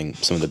you're playing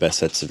some of the best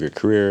sets of your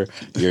career.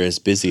 You're as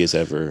busy as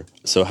ever.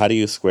 So how do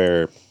you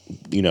square,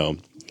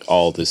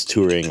 all this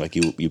touring? Like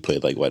you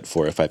played like what,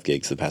 4 or 5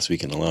 gigs the past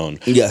weekend alone.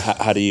 Yeah.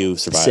 How do you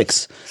survive?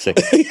 6.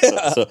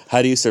 Yeah. So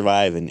how do you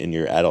survive in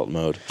your adult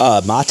mode?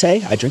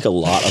 Mate. I drink a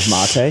lot of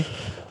mate.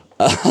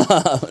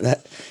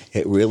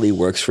 It really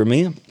works for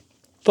me.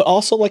 But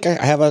also, like,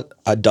 I have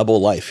a double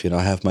life.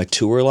 I have my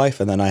tour life,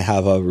 and then I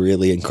have a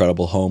really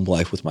incredible home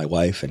life with my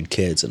wife and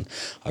kids, and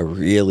a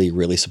really,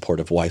 really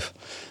supportive wife.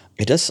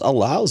 It just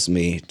allows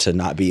me to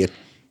not be a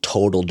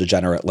total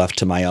degenerate left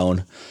to my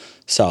own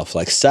self.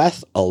 Like,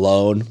 Seth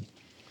alone,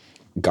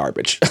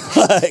 garbage.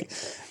 Like,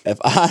 if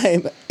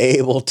I'm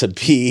able to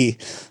be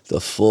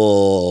the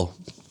full,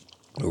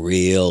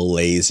 real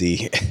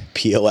lazy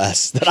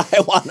POS that I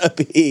want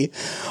to be,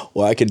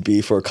 where I can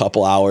be for a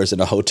couple hours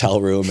in a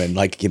hotel room and,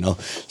 like,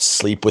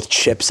 sleep with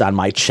chips on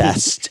my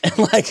chest and,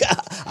 like,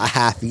 a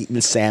half-eaten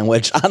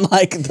sandwich on,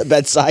 like, the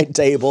bedside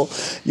table,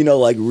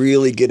 like,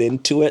 really get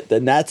into it,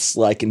 then that's,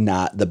 like,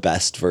 not the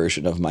best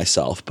version of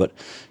myself. But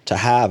to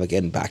have,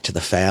 again, back to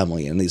the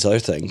family and these other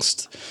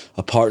things,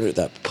 a partner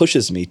that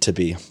pushes me to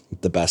be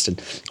the best.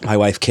 And my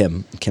wife,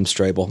 Kim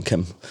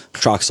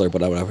Troxler,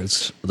 but whatever.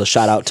 It's the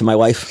shout out to my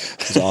wife.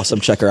 She's awesome.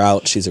 Check her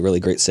out. She's a really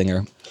great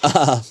singer.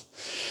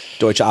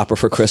 Deutsche Opera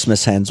for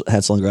Christmas, Hansel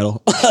and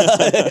Gretel.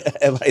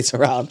 Everybody's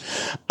around.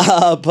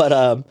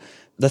 But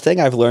the thing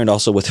I've learned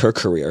also with her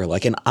career,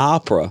 like in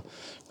opera,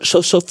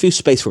 so few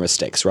space for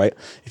mistakes, right?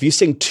 If you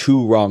sing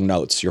 2 wrong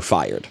notes, you're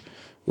fired,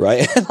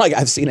 right? Like,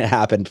 I've seen it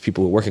happen to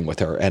people who are working with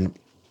her, and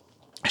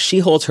she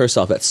holds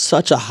herself at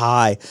such a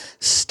high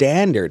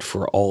standard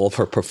for all of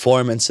her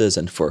performances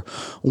and for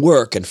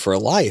work and for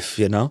life,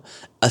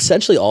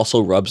 essentially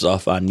also rubs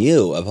off on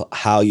you of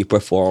how you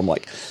perform,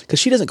 like, because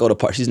she doesn't go to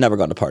parties. She's never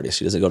gone to parties.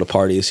 She doesn't go to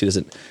parties. She's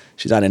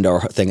not into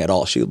her thing at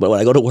all. But when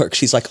I go to work,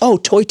 she's like, oh,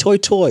 toy,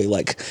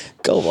 like,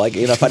 go, like,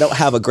 if I don't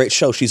have a great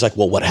show, she's like,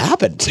 well, what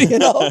happened?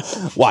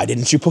 Why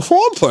didn't you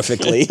perform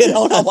perfectly? And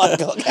I'm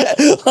like,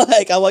 okay.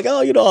 I'm like,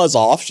 oh, I was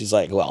off. She's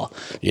like, well,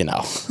 we're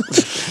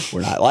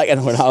not like,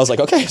 and when I was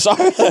like, okay,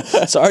 sorry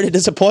to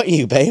disappoint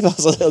you, babe.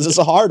 It was just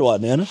a hard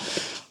one,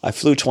 I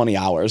flew 20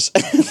 hours.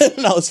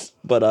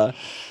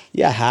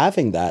 Yeah,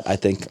 having that, I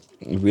think,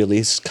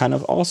 really kind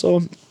of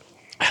also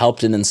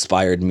helped and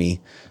inspired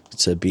me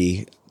to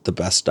be the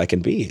best I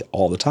can be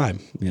all the time,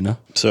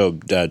 So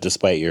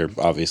despite your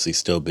obviously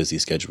still busy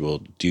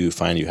schedule, do you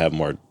find you have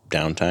more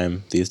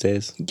downtime these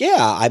days? Yeah,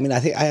 I mean,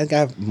 I think I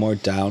have more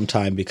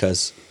downtime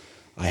because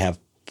I have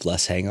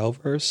less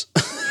hangovers,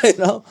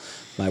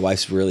 My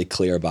wife's really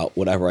clear about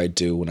whatever I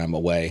do when I'm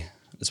away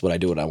is what I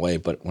do when I'm away,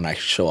 but when I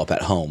show up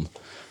at home,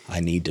 I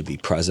need to be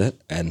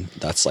present, and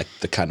that's like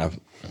the kind of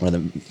one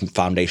of the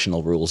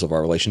foundational rules of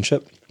our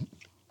relationship.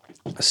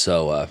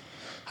 So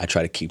I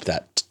try to keep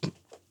that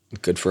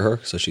good for her,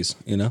 so she's,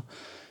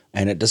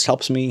 and it just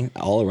helps me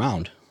all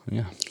around.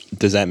 Yeah.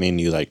 Does that mean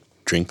you like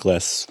drink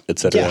less,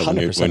 etc. Yeah,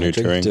 100%. when you're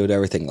touring? Do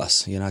everything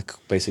less. I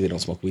basically don't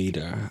smoke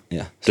weed.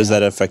 Yeah. Does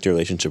that affect your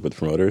relationship with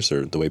promoters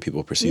or the way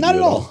people perceive you Not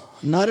at all?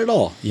 Not at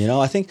all.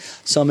 I think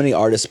so many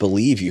artists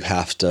believe you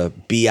have to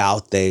be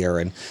out there,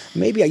 and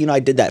maybe I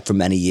did that for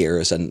many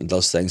years, and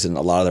those things, and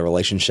a lot of the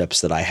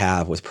relationships that I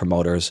have with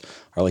promoters,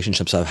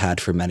 relationships I've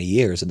had for many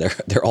years, and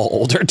they're all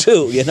older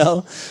too,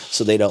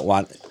 so they don't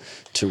want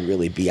to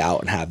really be out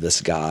and have this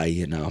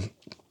guy,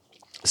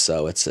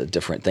 So it's a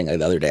different thing. Like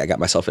the other day, I got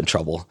myself in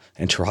trouble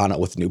in Toronto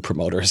with new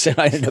promoters, and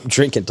I ended up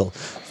drinking till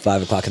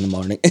 5 o'clock in the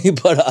morning.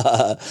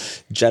 But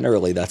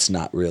generally, that's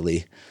not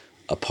really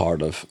a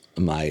part of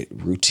my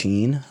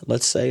routine,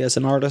 let's say, as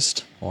an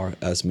artist or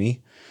as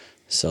me.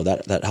 So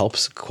that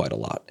helps quite a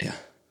lot. Yeah.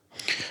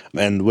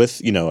 And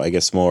with, I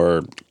guess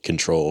more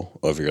control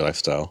over your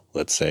lifestyle,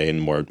 let's say, and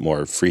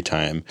more free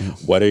time,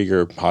 what are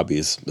your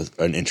hobbies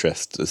and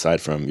interests aside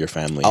from your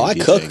family? Oh, I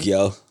cook,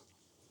 yo.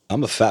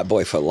 I'm a fat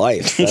boy for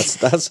life.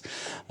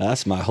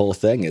 That's my whole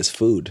thing is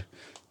food.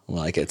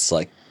 Like, it's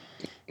like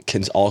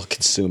all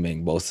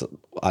consuming, both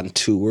on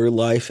tour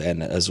life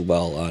and as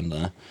well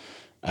on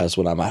as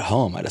when I'm at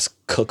home. I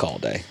just cook all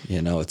day.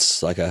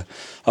 It's like a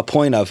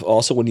point of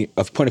also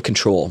a point of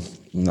control,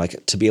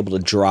 like to be able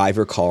to drive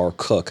your car or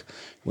cook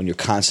when you're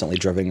constantly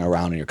driving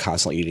around and you're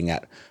constantly eating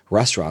at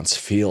restaurants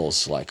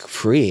feels like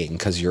freeing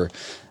because you're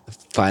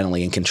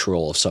finally in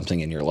control of something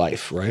in your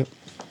life, right?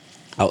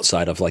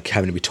 Outside of like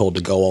having to be told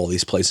to go all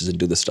these places and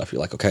do this stuff, you're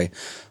like, okay,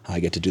 I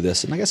get to do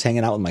this. And I guess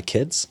hanging out with my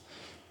kids,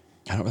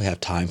 I don't really have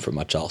time for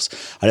much else.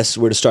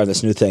 We're just starting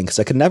this new thing because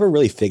I could never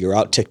really figure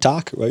out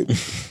TikTok, right?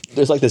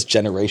 There's like this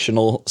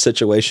generational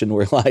situation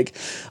where like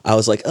I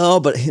was like, oh,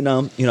 but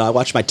I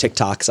watch my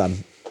TikToks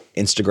on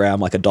Instagram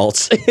like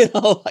adults,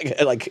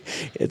 like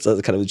it's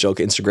a kind of a joke.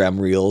 Instagram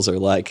reels or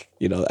like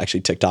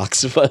actually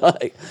TikToks,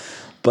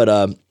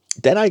 but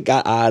then I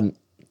got on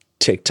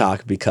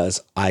TikTok because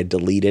I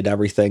deleted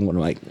everything when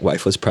my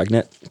wife was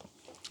pregnant,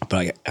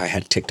 but I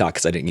had TikTok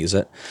because I didn't use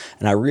it,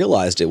 and I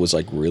realized it was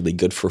like really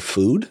good for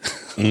food,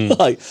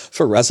 like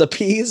for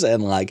recipes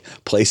and like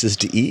places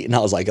to eat, and I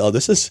was like, oh,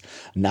 this is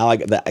now I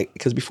get that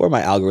because before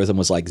my algorithm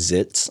was like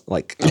zits,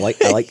 like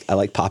I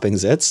like popping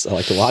zits, I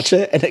like to watch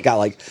it, and it got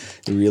like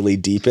really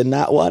deep in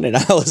that one, and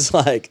I was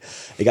like,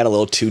 it got a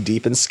little too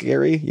deep and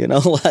scary,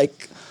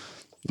 like.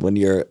 When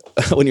your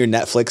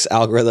Netflix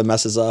algorithm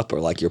messes up, or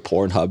like your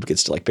Pornhub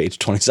gets to like page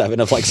 27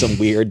 of like some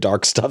weird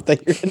dark stuff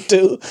that you're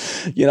into,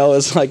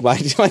 it's like my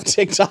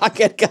TikTok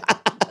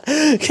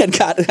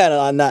got kind of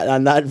on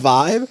that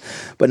vibe.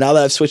 But now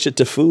that I've switched it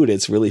to food,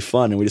 it's really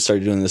fun. And we just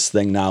started doing this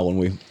thing now when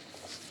we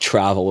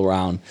travel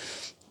around.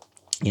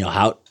 You know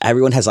how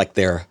everyone has like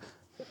their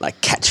like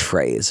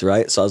catchphrase,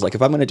 right? So I was like,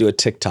 if I'm going to do a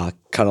TikTok,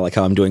 kind of like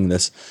how I'm doing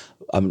this,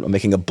 I'm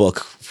making a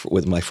book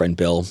with my friend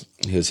Bill,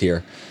 who's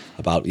here,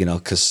 about, you know,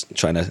 because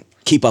trying to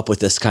keep up with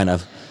this kind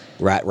of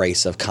rat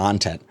race of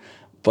content.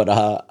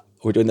 But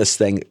we're doing this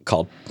thing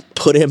called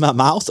put it in my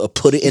mouth or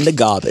put it in the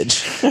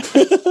garbage.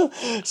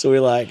 So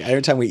we're like,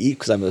 every time we eat,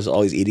 because I'm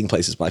always eating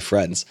places with my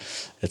friends,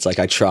 it's like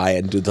I try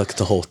and do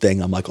the whole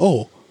thing. I'm like,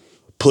 oh,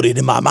 put it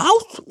in my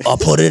mouth or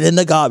put it in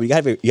the garbage.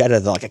 You gotta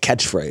have like a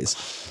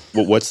catchphrase.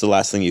 Well, what's the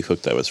last thing you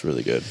cooked that was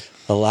really good?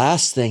 The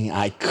last thing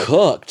I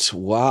cooked,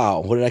 wow.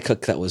 What did I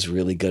cook that was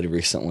really good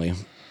recently?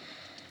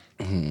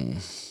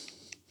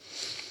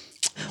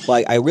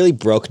 Well, I really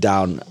broke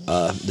down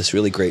this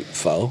really great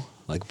pho,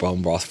 like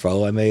bone broth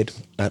pho I made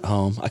at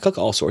home. I cook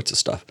all sorts of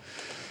stuff.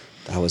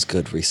 That was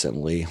good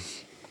recently.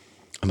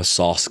 I'm a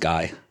sauce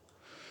guy.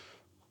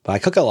 But I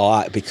cook a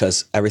lot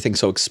because everything's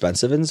so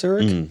expensive in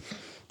Zürich.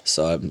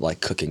 So I'm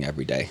like cooking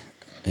every day,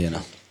 you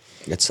know.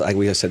 It's like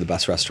we always say the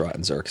best restaurant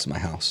in Zürich is my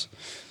house.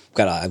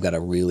 I've got a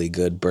really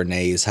good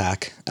Bernays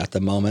hack at the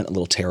moment, a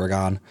little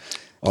tarragon.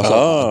 Also,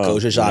 a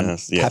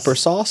gochujang pepper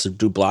sauce,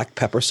 do black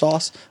pepper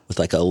sauce with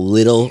like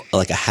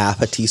a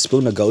half a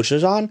teaspoon of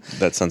gochujang.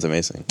 That sounds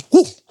amazing.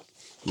 Woo!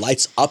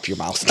 Lights up your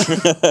mouth.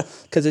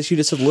 Because it's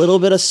just a little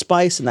bit of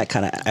spice and that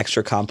kind of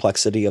extra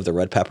complexity of the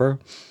red pepper.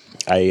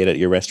 I ate at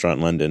your restaurant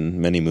in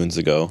London many moons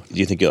ago. Do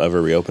you think you'll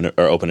ever reopen it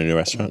or open a new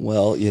restaurant?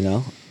 Well, you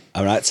know,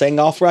 I'm not saying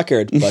off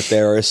record, but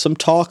there are some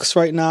talks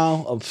right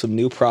now of some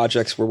new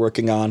projects we're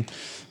working on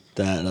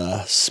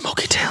that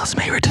Smoky Tales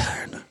may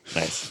return.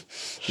 Nice.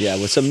 Yeah,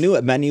 with some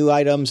new menu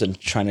items and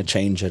trying to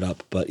change it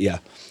up. But yeah,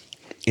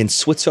 in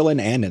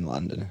Switzerland and in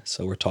London.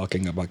 So we're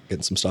talking about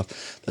getting some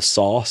stuff. The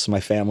sauce,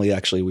 my family,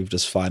 actually, we've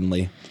just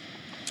finally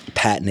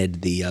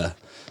patented the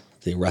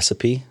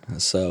recipe.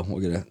 So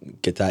we're going to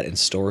get that in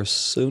stores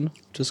soon,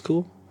 which is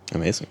cool.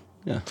 Amazing.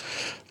 Yeah.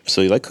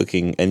 So you like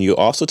cooking, and you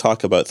also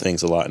talk about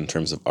things a lot in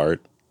terms of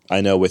art. I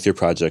know with your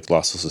project,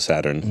 Lossless of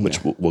Saturn, which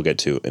we'll get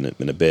to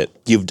in a bit,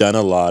 you've done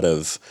a lot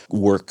of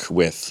work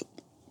with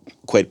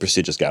quite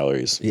prestigious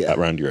galleries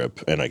around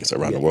Europe and I guess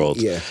around the world.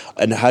 Yeah.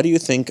 And how do you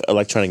think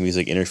electronic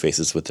music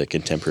interfaces with the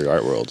contemporary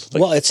art world?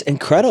 Like, well, it's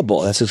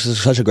incredible. That's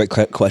such a great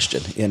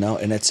question, you know,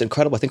 and it's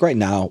incredible. I think right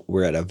now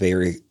we're at a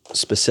very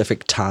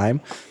specific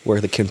time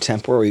where the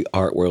contemporary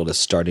art world is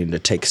starting to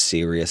take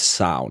serious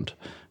sound,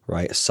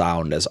 right?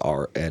 Sound as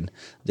art and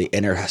the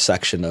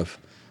intersection of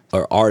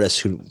artists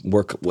who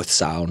work with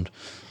sound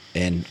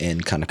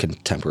in kind of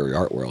contemporary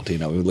art world. You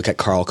know, we look at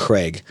Carl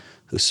Craig,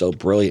 who's so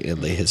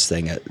brilliantly his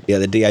thing at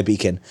the DI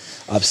Beacon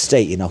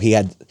upstate. You know, he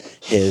had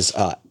his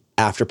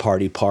After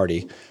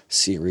Party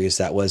series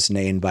that was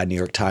named by New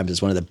York Times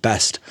as one of the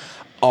best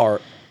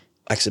art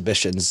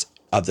exhibitions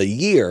of the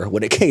year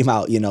when it came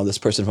out. You know, this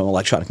person from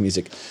electronic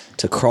music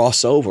to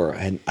cross over,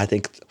 and I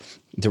think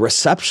the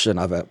reception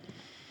of it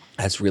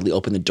has really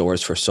opened the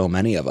doors for so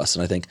many of us.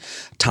 And I think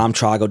Tom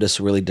Trago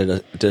just really did a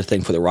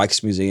thing for the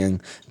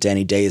Rijksmuseum.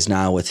 Danny Day is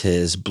now with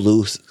his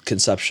blues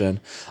conception.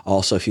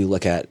 Also, if you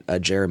look at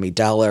Jeremy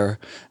Deller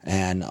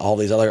and all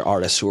these other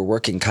artists who are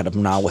working kind of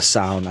now with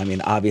sound, I mean,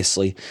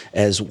 obviously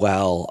as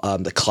well,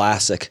 the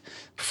classic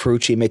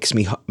Ferrucci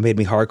made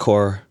me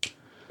hardcore.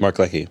 Mark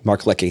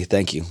Leckie,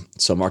 thank you.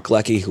 So Mark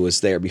Leckie, who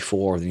was there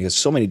before, and he has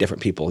so many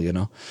different people, you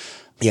know.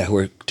 Yeah, who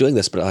are doing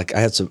this, but like I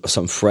had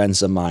some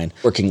friends of mine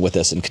working with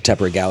us in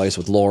contemporary galleries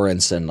with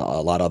Lawrence and a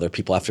lot of other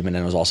people after me, and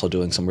I was also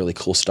doing some really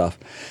cool stuff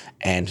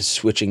and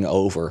switching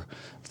over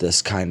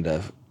this kind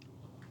of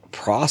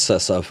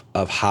process of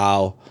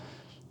how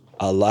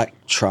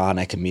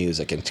electronic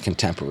music and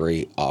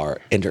contemporary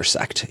art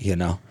intersect, you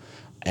know.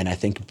 And I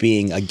think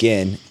being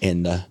again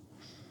in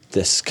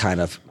this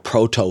kind of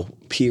proto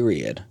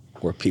period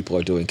where people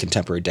are doing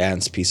contemporary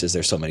dance pieces.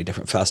 There's so many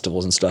different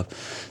festivals and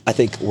stuff. I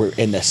think we're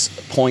in this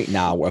point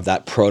now of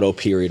that proto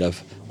period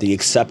of the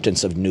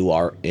acceptance of new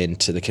art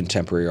into the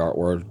contemporary art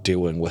we're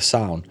doing with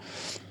sound.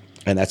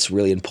 And that's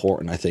really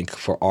important, I think,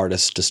 for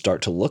artists to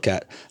start to look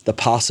at the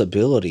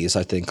possibilities,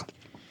 I think,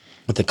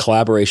 with the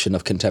collaboration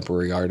of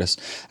contemporary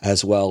artists,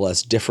 as well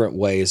as different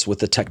ways with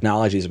the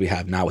technologies we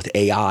have now with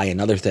AI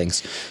and other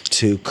things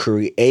to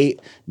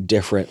create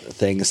different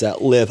things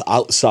that live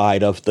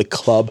outside of the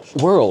club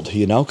world,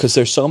 you know, because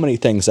there's so many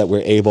things that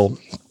we're able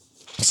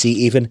to see,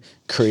 even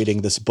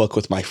creating this book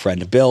with my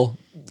friend Bill,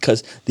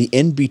 because the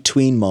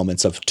in-between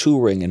moments of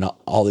touring and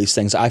all these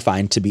things I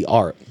find to be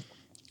art.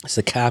 It's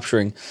the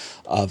capturing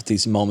of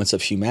these moments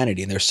of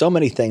humanity. And there's so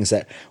many things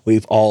that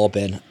we've all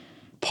been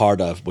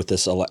part of with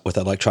this with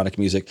electronic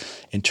music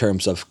in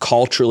terms of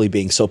culturally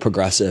being so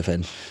progressive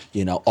and,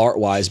 you know,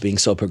 art-wise being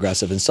so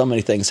progressive, and so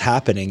many things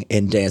happening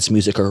in dance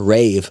music or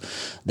rave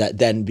that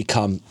then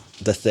become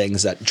the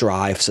things that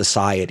drive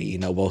society, you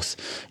know, both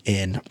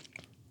in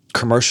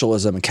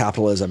commercialism and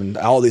capitalism and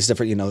all these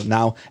different, you know,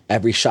 now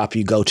every shop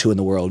you go to in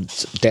the world,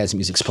 dance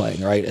music's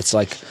playing, right? It's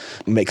like,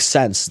 it makes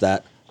sense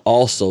that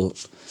also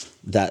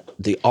that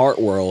the art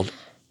world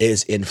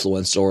is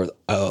influenced, or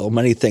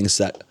many things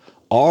that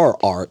are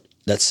art,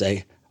 let's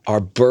say, are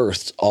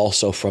birthed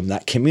also from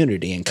that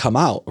community and come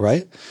out,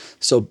 right?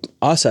 So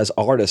us as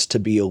artists to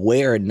be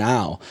aware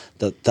now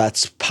that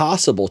that's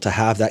possible to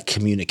have that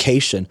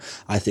communication,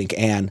 I think,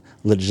 and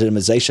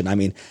legitimization. I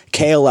mean,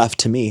 KLF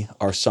to me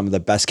are some of the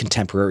best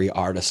contemporary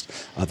artists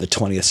of the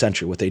 20th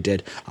century, what they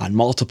did on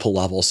multiple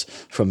levels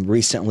from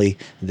recently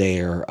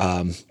their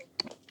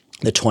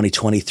the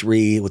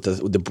 2023 with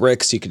the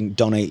bricks, you can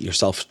donate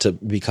yourself to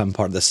become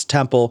part of this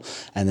temple.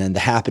 And then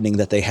the happening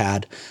that they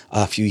had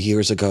a few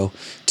years ago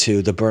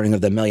to the burning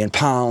of the £1 million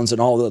and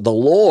all the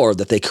lore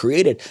that they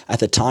created at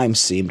the time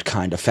seemed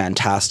kind of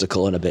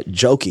fantastical and a bit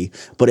jokey,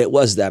 but it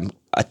was them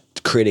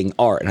creating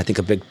art. And I think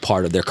a big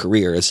part of their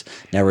career is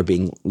never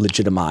being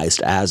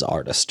legitimized as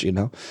artists, you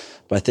know?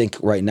 But I think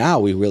right now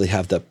we really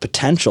have the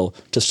potential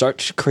to start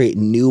to create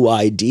new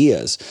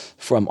ideas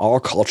from our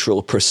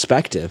cultural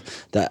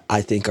perspective that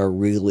I think are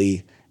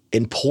really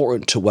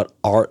important to what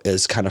art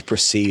is kind of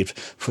perceived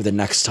for the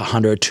next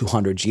 100,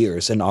 200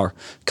 years and our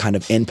kind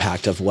of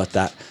impact of what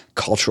that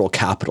cultural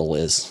capital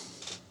is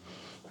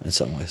in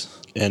some ways.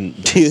 And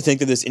do you think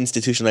that this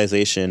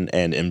institutionalization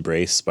and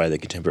embrace by the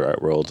contemporary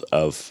art world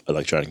of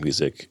electronic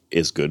music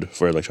is good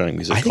for electronic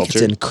music culture? I think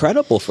it's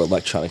incredible for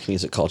electronic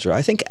music culture.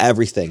 I think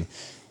everything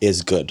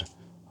is good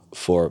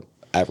for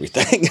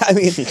everything. I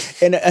mean,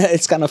 and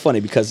it's kind of funny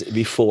because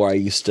before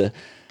I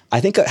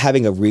think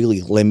having a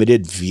really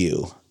limited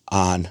view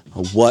on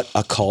what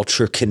a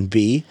culture can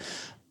be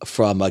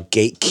from a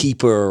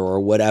gatekeeper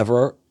or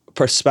whatever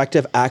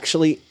perspective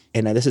actually,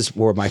 and this is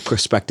where my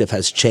perspective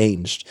has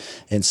changed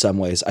in some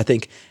ways, I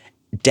think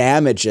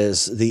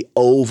damages the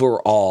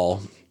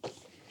overall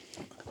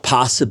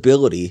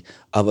possibility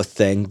of a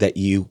thing that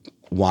you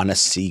want to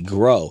see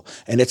grow.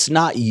 And it's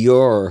not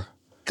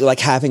like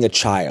having a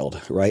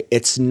child, right?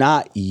 It's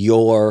not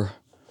your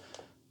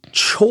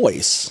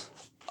choice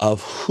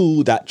of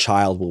who that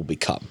child will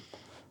become,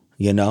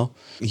 you know?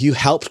 You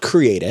helped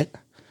create it.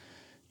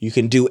 You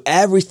can do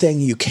everything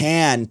you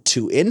can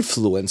to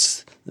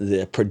influence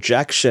the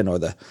projection or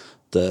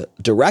the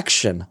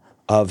direction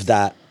of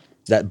that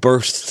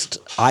birthed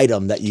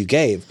item that you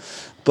gave.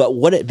 But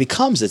what it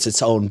becomes, it's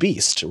its own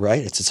beast,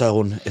 right? It's its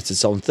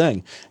own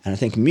thing. And I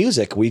think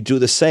music, we do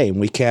the same.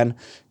 We can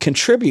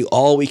contribute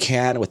all we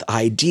can with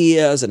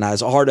ideas, and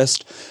as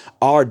artists,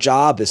 our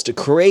job is to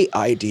create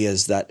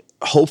ideas that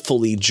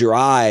hopefully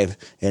drive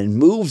and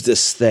move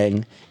this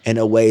thing in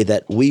a way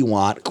that we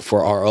want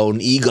for our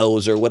own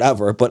egos or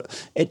whatever. But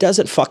it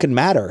doesn't fucking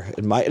matter.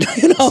 It might,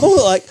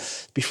 like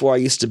before I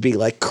used to be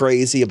like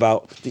crazy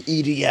about the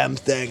EDM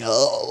thing.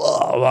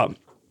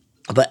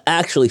 But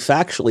actually,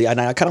 factually, and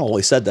I kind of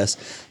always said this,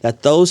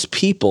 that those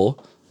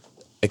people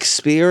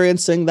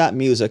experiencing that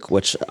music,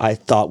 which I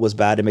thought was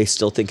bad and may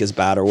still think is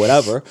bad or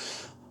whatever,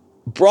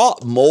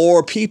 brought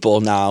more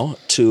people now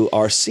to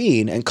our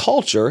scene and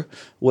culture,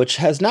 which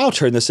has now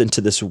turned this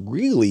into this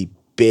really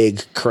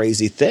big,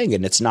 crazy thing,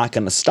 and it's not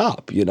going to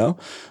stop, you know?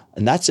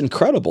 And that's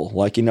incredible.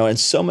 Like, you know, and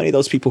so many of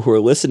those people who are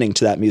listening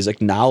to that music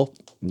now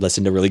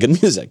listen to really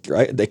good music,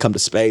 right? They come to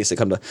space, they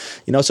come to,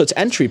 you know, so it's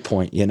entry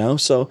point, you know?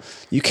 So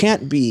you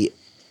can't be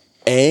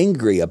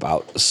angry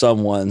about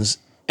someone's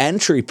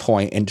entry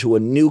point into a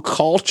new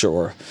culture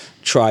or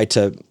try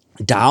to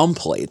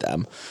downplay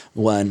them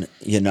when,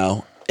 you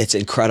know, it's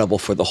incredible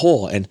for the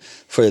whole and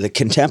for the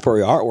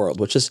contemporary art world,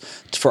 which is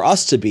for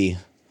us to be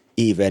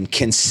even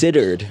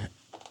considered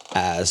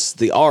as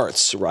the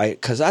arts, right?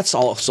 Because that's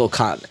also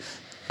kind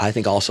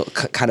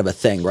of a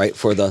thing, right?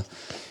 For the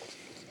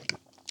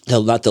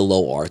not the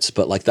low arts,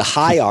 but like the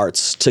high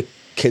arts to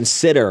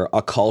consider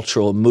a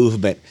cultural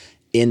movement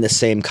in the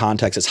same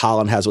context as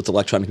Holland has with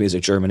electronic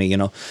music, Germany, you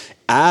know,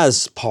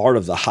 as part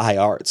of the high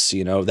arts,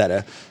 you know,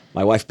 that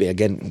my wife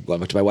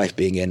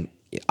being in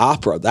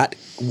opera, that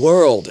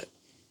world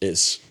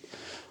is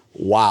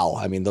wow.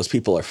 I mean, those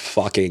people are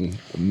fucking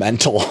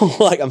mental.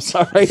 Like, I'm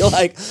sorry,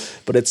 like,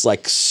 but it's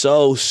like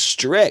so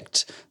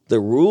strict. The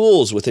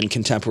rules within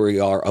contemporary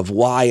art of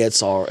why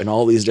it's art and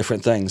all these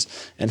different things.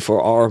 And for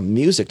our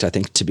music, I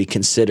think, to be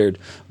considered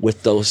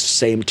with those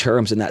same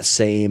terms and that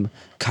same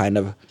kind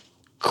of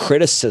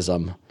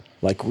criticism,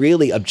 like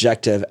really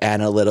objective,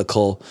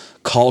 analytical,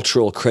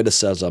 cultural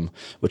criticism,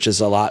 which is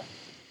a lot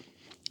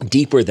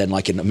deeper than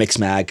like in a mix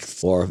mag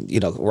or, you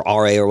know, or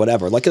RA or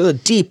whatever, like a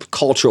deep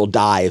cultural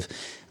dive,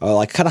 or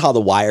like kind of how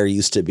The Wire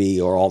used to be,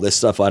 or all this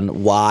stuff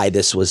on why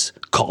this was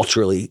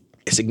culturally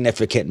a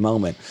significant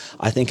moment,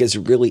 I think is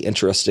really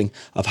interesting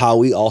of how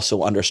we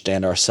also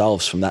understand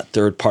ourselves from that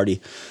third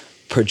party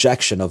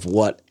projection of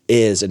what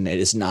is and it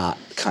is not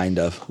kind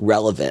of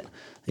relevant,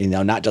 you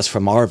know, not just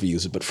from our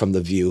views, but from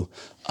the view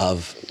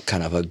of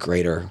kind of a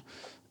greater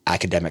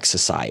academic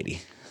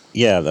society.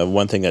 Yeah, the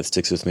one thing that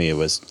sticks with me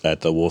was at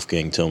the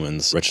Wolfgang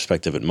Tillmans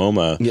retrospective at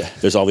MoMA. Yeah.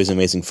 There's all these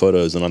amazing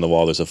photos, and on the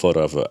wall there's a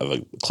photo of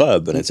a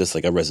club, and it's just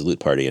like a Resolute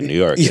party in New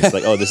York. Yeah. It's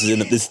like, oh,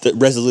 the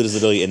Resolute is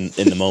literally in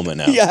the moment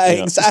now. Yeah, you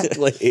know?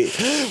 Exactly.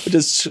 Which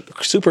is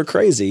super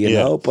crazy, you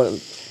know. But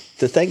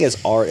the thing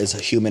is, art is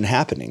human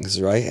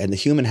happenings, right? And the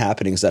human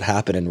happenings that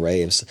happen in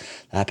raves,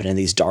 happen in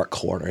these dark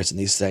corners and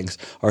these things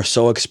are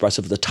so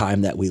expressive of the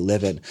time that we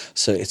live in.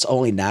 So it's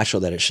only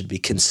natural that it should be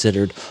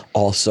considered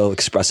also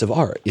expressive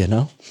art, you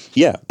know?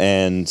 Yeah,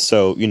 and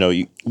so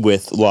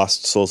with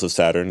Lost Souls of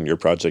Saturn, your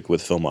project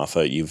with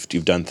Filmoffa,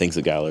 you've done things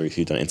at galleries,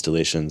 you've done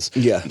installations.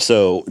 Yeah.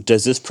 So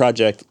does this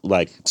project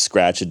like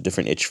scratch a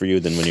different itch for you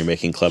than when you're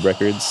making club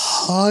records?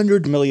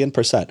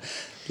 100,000,000%.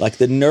 Like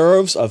the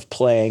nerves of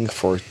playing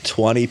for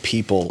 20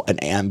 people an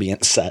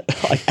ambient set,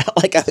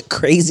 like a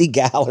crazy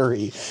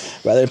gallery,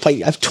 rather than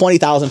play. I have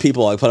 20,000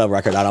 people. I put a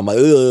record out. I'm like,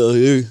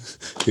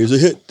 here's a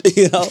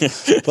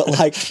hit, But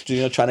like,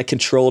 trying to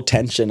control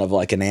tension of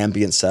like an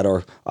ambient set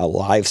or a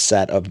live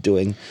set of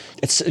doing.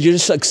 You're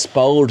just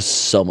exposed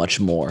so much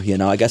more.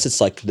 I guess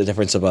it's like the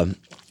difference of an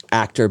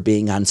actor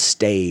being on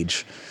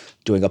stage,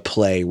 doing a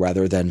play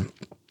rather than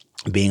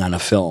being on a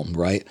film,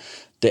 right?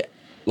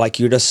 Like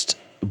you're just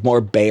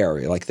more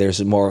bare, like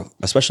there's more,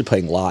 especially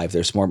playing live,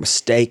 there's more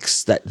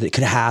mistakes that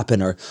could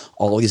happen or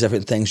all these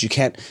different things. You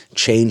can't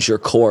change your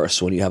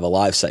course when you have a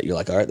live set. You're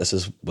like, all right, this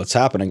is what's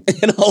happening.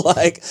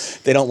 Like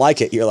they don't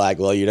like it. You're like,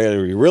 well,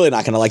 you're really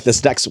not going to like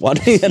this next one.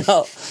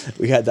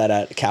 We had that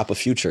at Kappa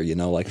Future,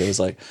 like it was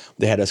like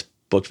they had us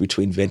booked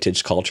between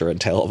Vintage Culture and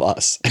Tale of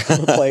Us.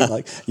 We're playing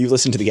like you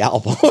listen to the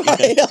album,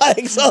 right?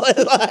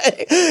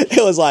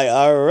 It was like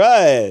all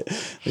right,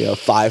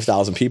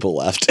 5,000 people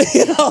left,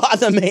 on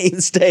the main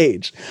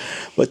stage,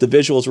 but the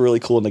visuals were really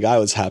cool and the guy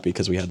was happy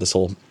because we had this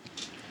whole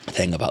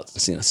thing about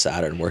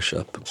Saturn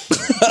worship.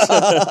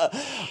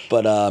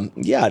 But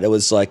yeah, it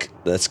was like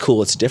that's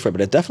cool. It's different,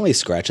 but it definitely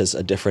scratches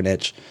a different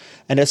itch,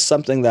 and it's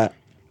something that.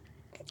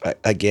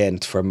 Again,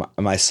 for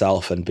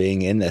myself and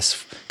being in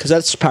this, because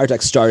that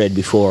project started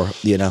before,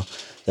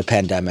 the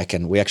pandemic,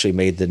 and we actually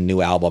made the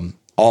new album,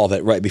 all of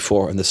it right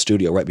before in the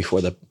studio, right before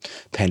the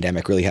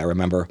pandemic. Really, I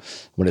remember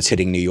when it's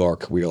hitting New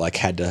York, we were like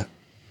had to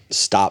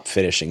stop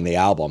finishing the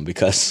album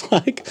because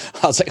like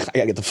I was like, I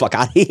gotta get the fuck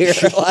out of here.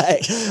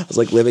 I was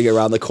like living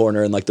around the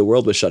corner and like the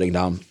world was shutting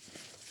down,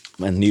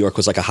 and New York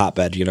was like a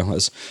hotbed,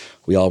 as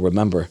we all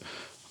remember.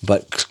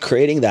 But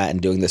creating that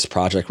and doing this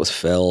project with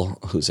Phil,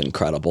 who's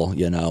incredible,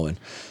 and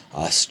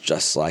us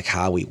just like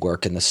how we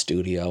work in the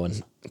studio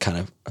and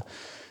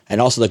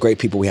and also the great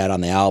people we had on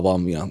the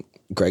album,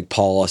 Greg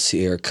Paulus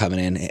here coming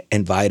in,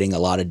 inviting a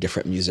lot of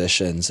different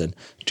musicians and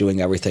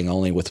doing everything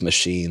only with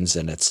machines.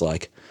 And it's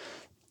like,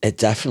 it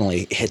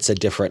definitely hits a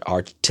different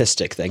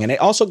artistic thing. And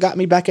it also got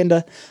me back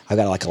into, I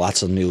got like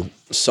lots of new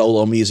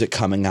solo music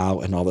coming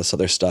out and all this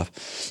other stuff.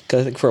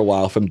 Because I think for a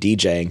while from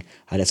DJing,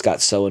 I just got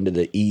so into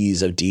the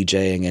ease of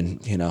DJing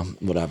and,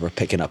 whatever,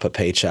 picking up a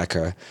paycheck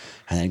and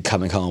then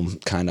coming home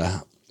kind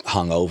of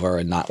hungover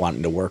and not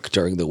wanting to work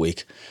during the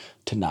week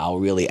to now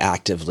really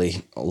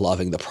actively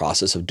loving the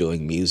process of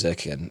doing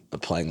music and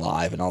playing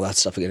live and all that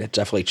stuff. Again, it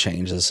definitely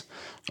changes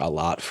a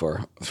lot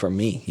for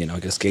me.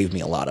 It just gave me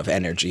a lot of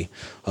energy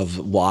of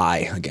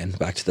why, again,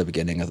 back to the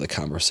beginning of the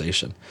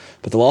conversation.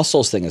 But the Lost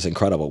Souls thing is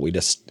incredible.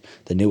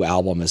 The new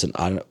album is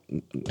I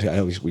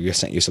know we just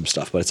sent you some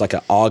stuff, but it's like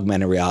an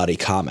augmented reality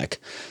comic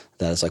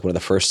that is like one of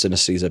the first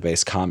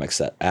synesthesia-based comics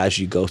that as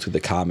you go through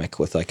the comic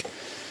with like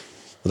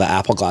the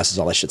Apple glasses,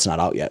 all that shit's not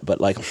out yet,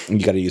 but like you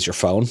got to use your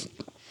phone.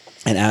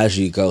 And as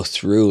you go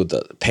through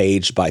the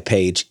page by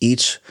page,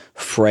 each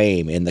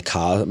frame in the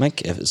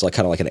comic is like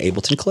kind of like an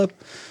Ableton clip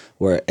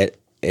where it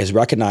is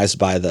recognized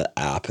by the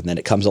app and then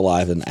it comes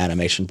alive in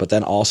animation, but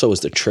then also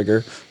is the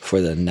trigger for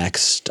the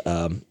next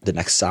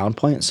sound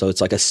point. So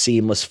it's like a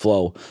seamless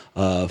flow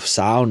of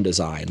sound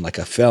design, like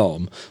a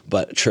film,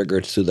 but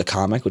triggered through the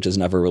comic, which has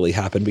never really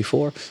happened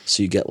before.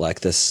 So you get like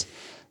this,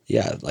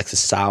 like the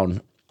sound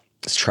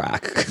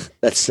track,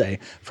 let's say,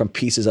 from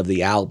pieces of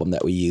the album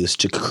that we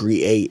used to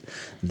create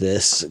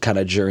this kind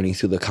of journey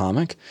through the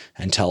comic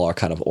and tell our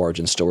kind of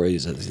origin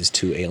stories of these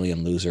two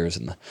alien losers.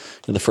 And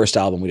the first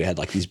album, we had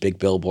like these big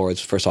billboards,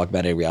 first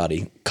augmented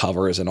reality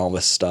covers and all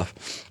this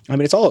stuff. I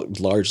mean, it's all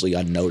largely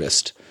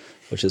unnoticed,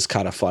 which is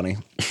kind of funny.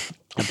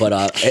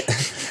 But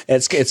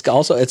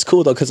it's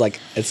cool though, because like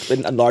it's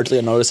been largely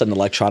unnoticed in the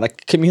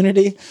electronic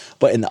community,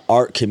 but in the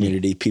art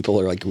community, people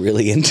are like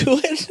really into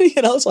it.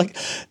 It's like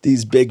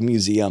these big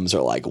museums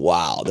are like,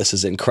 wow, this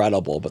is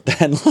incredible. But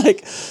then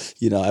like,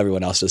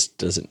 everyone else just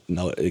doesn't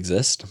know it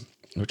exists,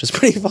 which is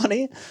pretty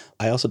funny.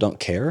 I also don't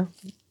care,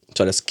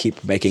 so I just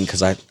keep making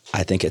because I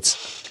think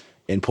it's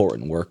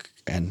important work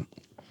and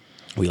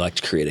we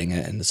liked creating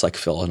it, and it's like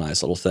Phil and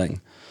I's little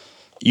thing.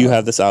 You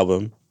have this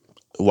album.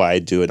 Why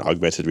do an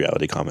augmented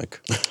reality comic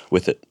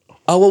with it?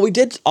 Oh, well, we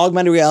did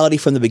augmented reality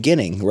from the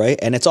beginning, right?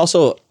 And it's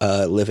also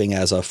living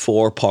as a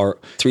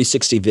 4-part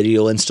 360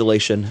 video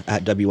installation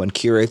at WN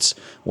Curates.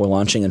 We're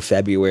launching in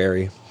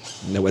February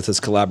with this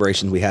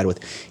collaboration we had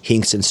with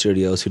Hinkston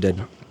Studios, who did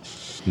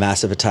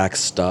Massive Attack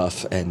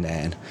stuff, and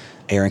then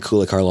Aaron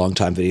Kulik, our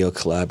longtime video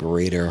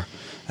collaborator,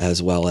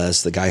 as well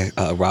as the guy,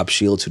 Rob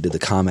Shields, who did the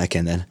comic,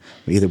 and then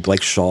either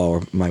Blake Shaw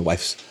or my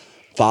wife's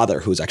father,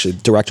 who's actually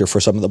director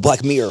for some of the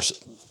Black Mirrors.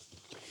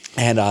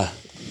 And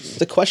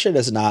the question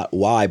is not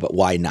why, but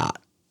why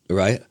not,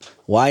 right?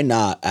 why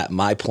not at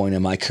my point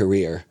in my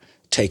career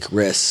take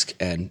risk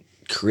and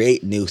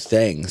create new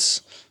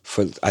things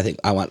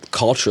I want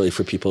culturally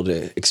for people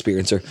to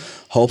experience, or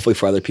hopefully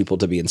for other people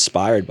to be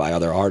inspired by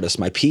other artists,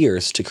 my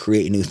peers, to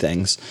create new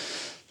things.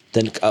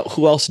 Then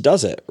who else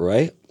does it,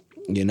 right?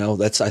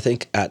 I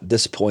think at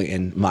this point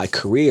in my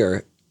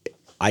career,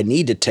 I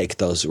need to take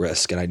those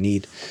risks, and I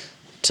need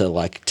to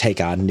like take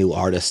on new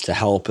artists to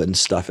help and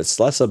stuff. It's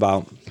less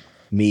about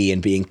me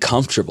and being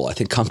comfortable. I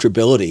think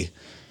comfortability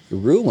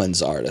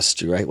ruins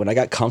artists, right? When I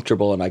got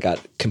comfortable and I got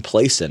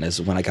complacent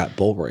is when I got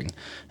boring.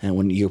 And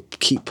when you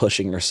keep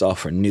pushing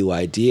yourself for new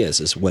ideas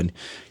is when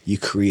you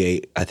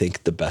create, I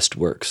think, the best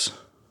works.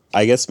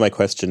 I guess my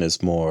question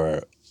is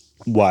more,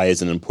 why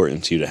is it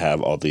important to you to have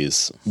all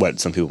these, what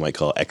some people might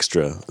call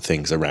extra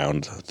things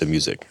around the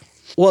music?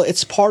 Well,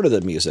 it's part of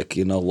the music.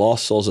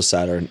 Lost Souls of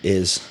Saturn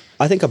is,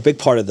 I think, a big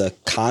part of the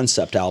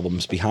concept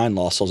albums behind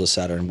Lost Souls of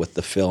Saturn, with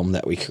the film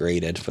that we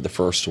created for the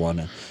first one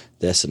and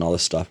this and all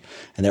this stuff.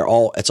 And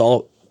it's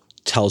all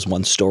tells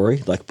one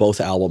story, like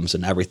both albums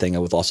and everything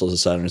with Lost Souls of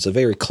Saturn. It's a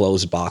very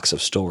closed box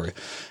of story.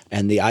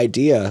 And the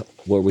idea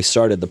where we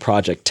started the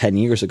project 10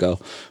 years ago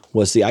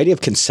was the idea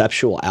of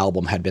conceptual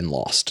album had been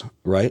lost,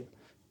 right?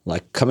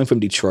 Like coming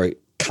from Detroit,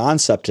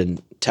 concept and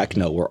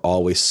techno were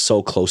always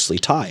so closely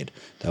tied.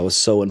 That was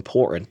so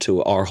important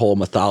to our whole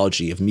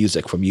mythology of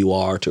music, from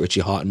UR to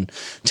Richie Houghton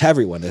to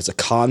everyone. There's a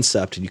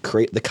concept, and you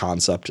create the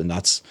concept, and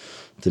that's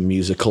the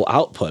musical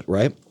output,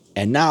 right?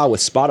 And now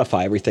with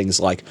Spotify, everything's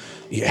like,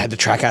 the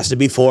track has to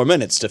be 4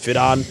 minutes to fit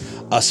on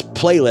a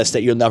playlist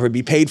that you'll never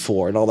be paid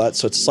for and all that.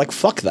 So it's like,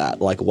 fuck that.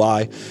 Like,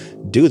 why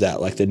do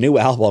that? Like, the new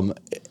album,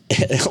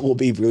 it will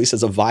be released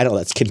as a vinyl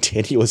that's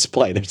continuous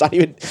play. There's not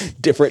even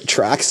different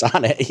tracks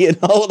on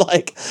it,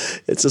 Like,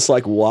 it's just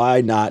like, why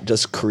not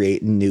just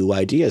create new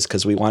ideas?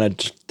 Because we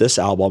wanted this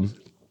album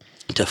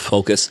to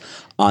focus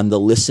on the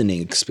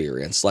listening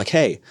experience. Like,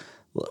 hey,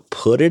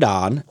 put it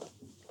on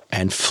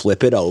and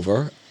flip it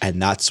over,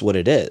 and that's what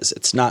it is.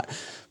 It's not,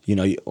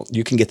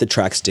 you can get the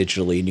tracks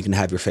digitally and you can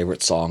have your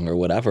favorite song or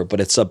whatever,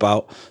 but it's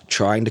about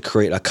trying to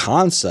create a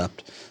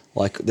concept.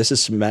 Like, this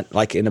is meant,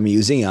 like in a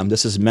museum,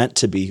 this is meant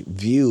to be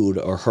viewed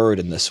or heard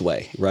in this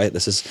way, right?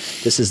 This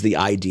is the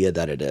idea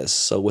that it is.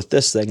 So with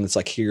this thing, it's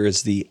like, here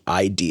is the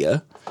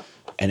idea,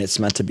 and it's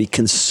meant to be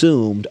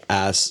consumed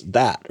as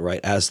that,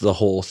 right? As the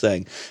whole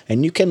thing.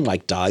 And you can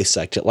like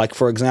dissect it. Like,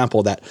 for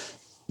example,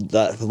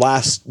 the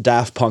last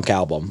Daft Punk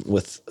album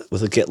with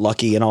a Get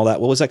Lucky and all that.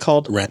 What was that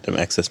called? Random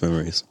Access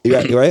Memories.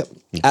 Yeah, you're right.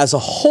 As a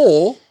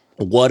whole,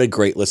 what a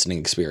great listening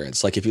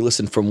experience. Like, if you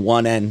listen from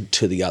one end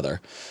to the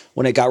other.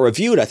 When it got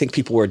reviewed, I think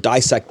people were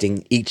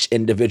dissecting each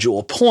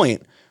individual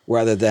point,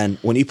 rather than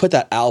when you put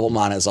that album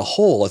on as a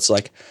whole, it's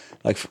like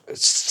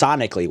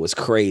sonically it was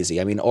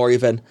crazy. I mean, or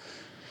even,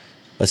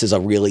 this is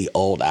a really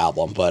old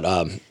album,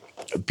 but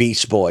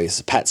Beach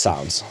Boys, Pet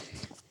Sounds.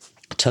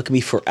 Took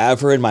me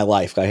forever in my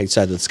life. I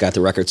said this guy at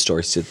the record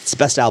store, said, it's the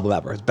best album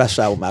ever. It's the best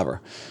album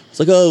ever. It's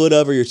like, oh,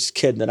 whatever, you're just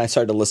kidding. Then I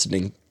started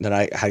listening. Then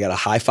I got a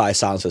hi-fi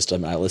sound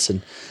system, and I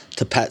listened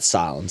to Pet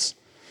Sounds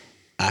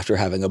after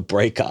having a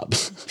breakup.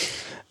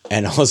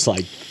 And I was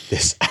like,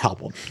 this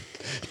album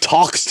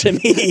talks to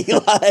me.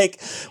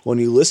 Like, when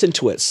you listen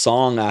to it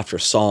song after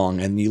song,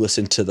 and you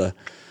listen to the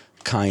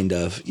kind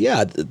of,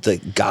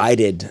 the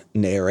guided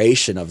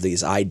narration of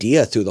these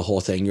ideas through the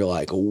whole thing, you're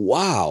like,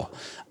 wow.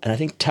 And I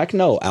think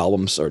techno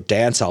albums or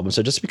dance albums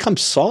have just become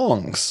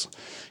songs.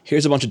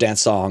 Here's a bunch of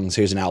dance songs.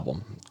 Here's an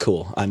album.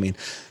 Cool. I mean,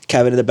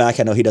 Kevin in the back,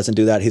 I know he doesn't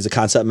do that. He's a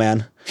concept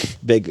man.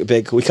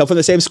 Big. We come from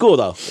the same school,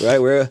 though, right?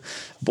 We're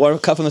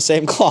cut from the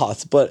same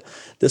cloth. But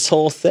this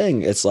whole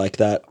thing, it's like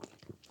that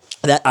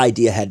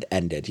idea had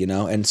ended,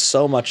 and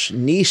so much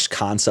niche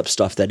concept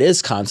stuff that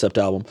is concept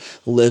album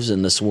lives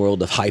in this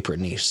world of hyper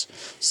niche.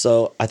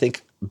 So I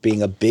think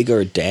being a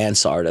bigger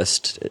dance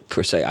artist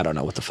per se, I don't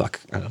know what the fuck,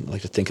 I don't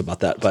like to think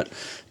about that, but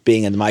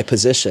being in my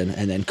position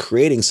and then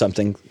creating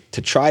something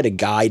to try to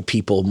guide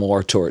people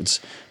more towards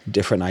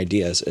different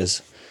ideas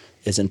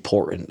is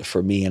important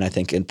for me, and I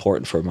think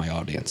important for my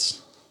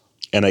audience.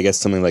 And I guess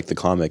something like the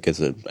comic is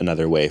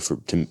another way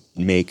to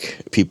make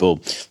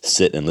people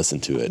sit and listen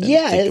to it. And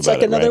think it's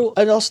about like it, right?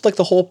 and also like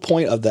the whole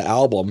point of the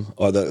album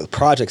or the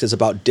project is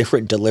about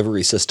different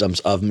delivery systems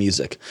of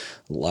music.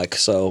 Like,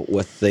 so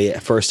with the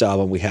first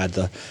album, we had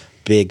the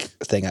big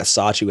thing at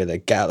Saatchi, we had a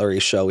gallery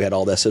show, we had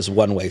all this as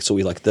one way. So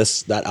we like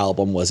that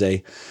album was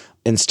a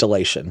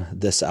installation.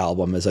 This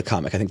album is a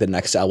comic. I think the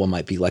next album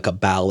might be like a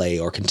ballet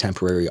or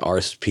contemporary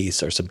art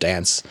piece or some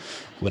dance,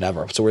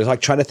 whatever. So we're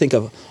like trying to think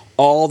of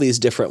all these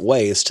different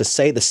ways to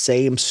say the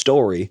same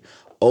story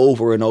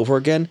over and over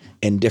again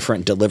in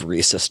different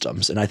delivery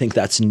systems. And I think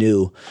that's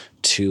new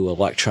to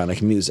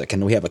electronic music.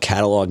 And we have a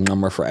catalog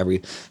number for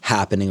every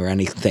happening or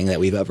anything that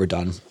we've ever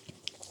done.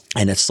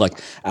 And it's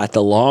like at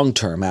the long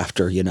term,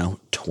 after,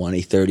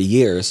 20, 30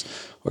 years,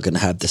 we're going to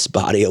have this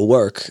body of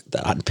work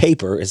that on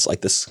paper is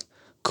like this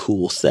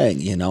cool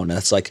thing, and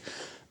it's like,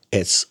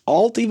 it's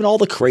even all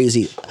the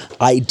crazy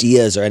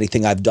ideas or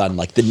anything I've done,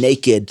 like the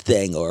naked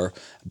thing or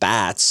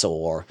bats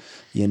or,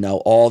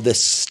 all this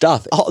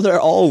stuff.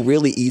 They're all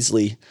really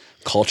easily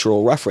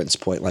cultural reference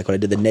point. Like when I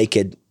did the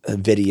naked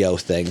video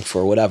thing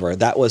for whatever,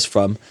 that was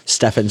from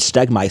Stefan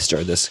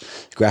Stegmeister,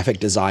 this graphic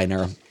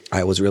designer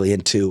I was really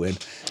into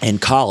in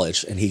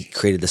college, and he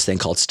created this thing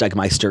called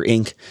Stegmeister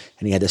Inc.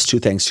 And he had this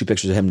two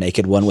pictures of him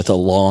naked, one with a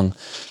long,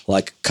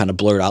 like kind of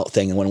blurred out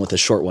thing, and one with a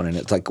short one, and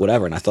it's like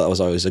whatever. And I thought that was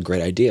always a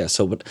great idea.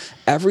 So, but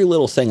every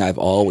little thing I've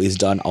always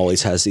done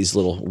always has these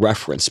little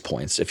reference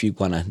points. If you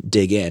want to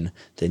dig in,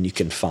 then you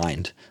can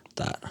find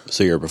that.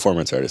 So you're a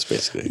performance artist,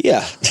 basically.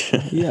 Yeah,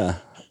 yeah.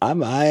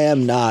 I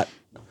am not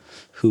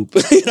who.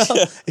 You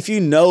know, if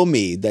you know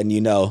me, then you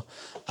know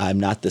I'm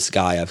not this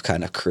guy I've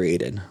kind of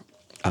created.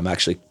 I'm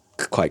actually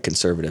quite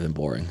conservative and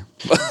boring.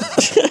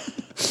 I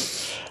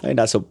mean,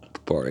 not so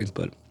boring,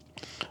 but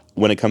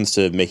when it comes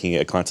to making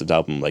a concept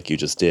album like you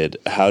just did,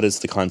 how does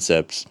the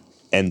concept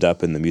end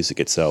up in the music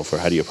itself, or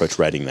how do you approach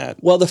writing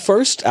that? Well, the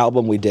first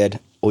album we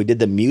did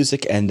the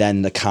music and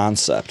then the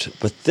concept.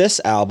 But this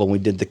album, we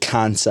did the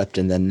concept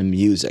and then the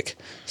music.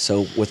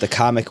 So with the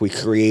comic, we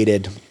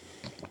created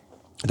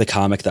the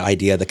comic, the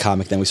idea of the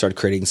comic, then we started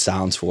creating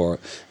sounds for it,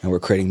 and we're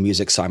creating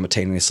music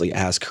simultaneously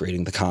as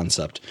creating the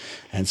concept.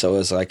 And so it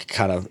was like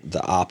kind of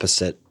the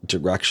opposite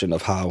direction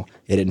of how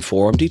it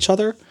informed each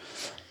other.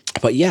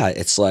 But yeah,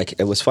 it's like,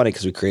 it was funny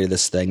because we created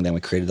this thing, then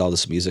we created all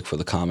this music for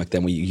the comic,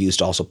 then we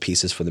used also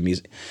pieces for the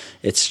music.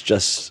 It's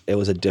just, it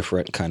was a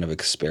different kind of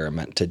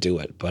experiment to do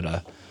it.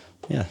 But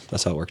yeah,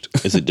 that's how it worked.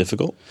 Is it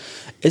difficult?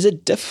 Is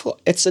it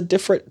difficult? It's a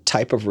different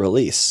type of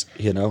release,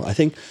 you know? I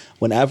think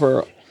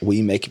whenever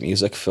we make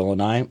music, Phil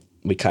and I,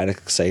 we kind of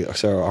say,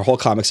 so our whole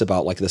comic's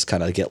about like this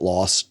kind of not get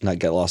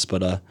lost,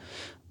 but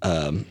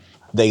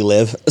they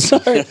live.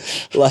 Sorry.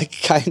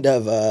 Like kind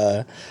of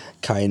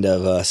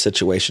a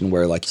situation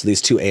where like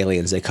these two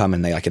aliens, they come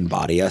and they like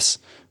embody us,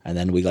 and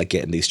then we like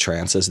get in these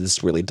trances.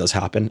 This really does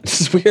happen.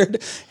 It's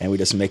weird. And we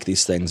just make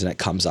these things and it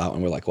comes out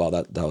and we're like, wow,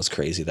 that was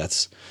crazy.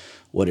 That's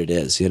what it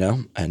is, you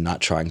know, and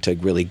not trying to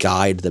really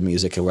guide the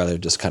music and rather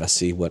just kind of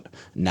see what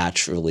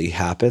naturally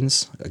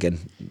happens. Again,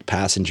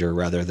 passenger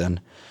rather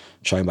than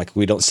trying, like,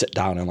 we don't sit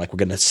down and like, we're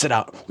going to sit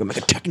out, we're going to make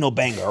a techno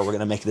banger, or we're going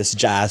to make this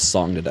jazz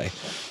song today.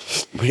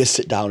 We just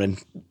sit down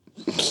and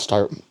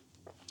start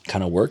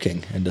kind of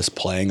working and just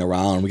playing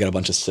around. We got a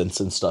bunch of synths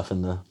and stuff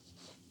in the,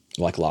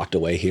 like, locked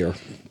away here.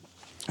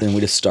 And we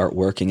just start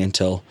working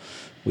until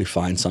we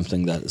find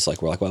something that is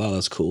like, we're like, well,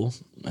 that's cool.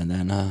 And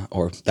then,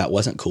 or that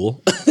wasn't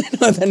cool.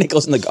 And then it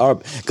goes in the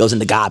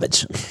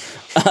garbage.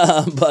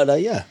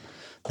 Yeah,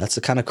 that's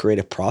the kind of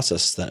creative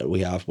process that we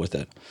have with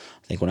it.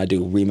 I think when I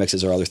do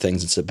remixes or other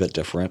things, it's a bit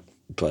different.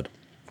 But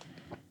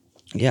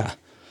yeah,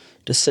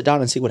 just sit down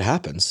and see what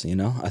happens, you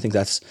know? I think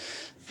that's,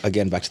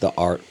 again, back to the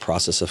art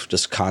process of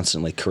just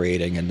constantly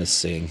creating and just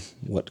seeing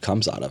what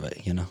comes out of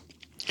it, you know?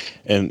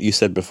 And you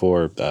said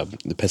before,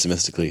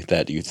 pessimistically,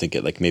 that you think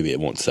it, like, maybe it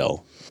won't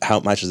sell. How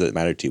much does it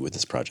matter to you with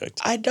this project?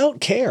 I don't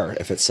care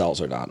if it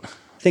sells or not.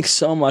 I think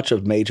so much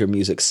of major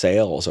music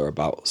sales are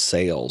about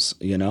sales,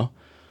 you know?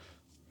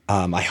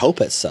 I hope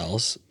it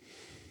sells,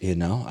 you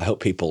know? I hope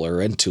people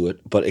are into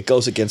it, but it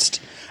goes against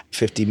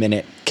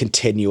 50-minute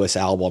continuous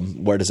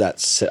album. Where does that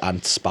sit on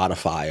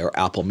Spotify or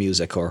Apple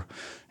Music or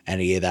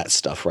any of that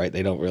stuff, right?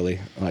 They don't really,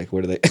 like,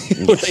 where do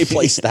they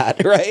place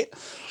that, right?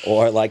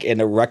 Or like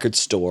in a record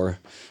store,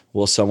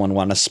 will someone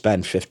want to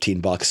spend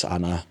 $15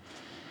 on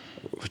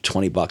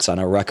 $20 on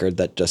a record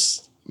that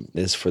just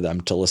is for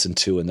them to listen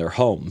to in their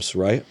homes,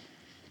 right?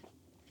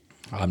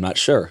 I'm not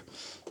sure.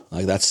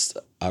 Like, that's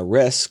a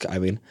risk. I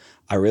mean,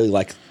 I really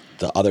like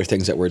the other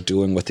things that we're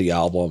doing with the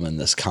album and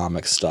this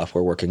comic stuff.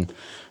 We're working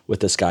with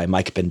this guy,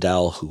 Mike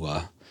Bindell, who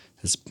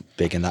is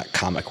big in that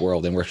comic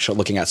world, and we're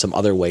looking at some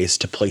other ways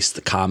to place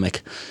the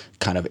comic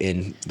kind of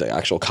in the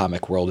actual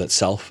comic world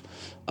itself,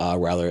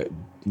 rather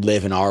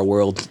live in our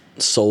world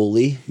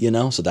solely, you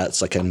know? So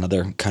that's like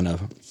another kind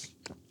of,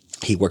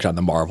 he worked on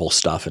the Marvel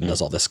stuff and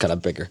does all this kind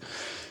of bigger,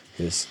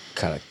 his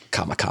kind of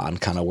Comic-Con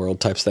kind of world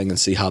types thing, and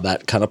see how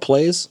that kind of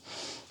plays.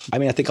 I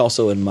mean, I think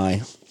also in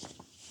my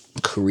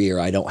career,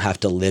 I don't have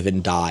to live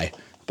and die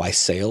by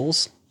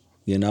sales,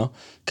 you know?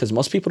 Because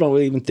most people don't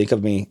really even think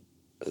of me,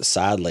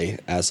 sadly,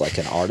 as like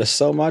an artist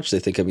so much. They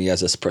think of me as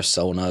this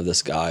persona of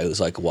this guy who's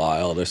like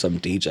wild or some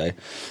DJ.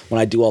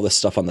 When I do all this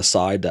stuff on the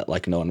side that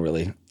like no one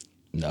really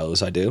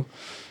knows I do.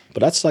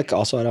 But that's like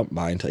also, I don't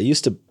mind. It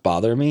used to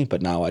bother me,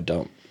 but now I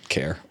don't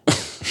care.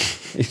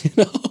 You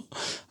know?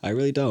 I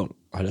really don't.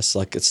 I just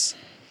like, it's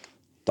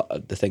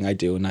the thing I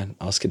do, and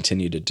I'll just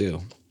continue to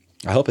do.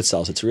 I hope it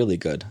sells. It's really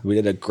good. We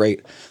did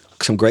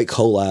some great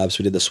collabs.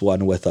 We did this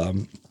one with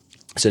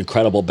this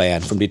incredible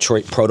band from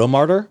Detroit, Proto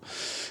Martyr.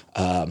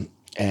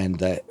 And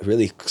that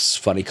really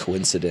funny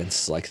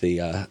coincidence, like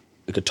the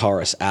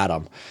guitarist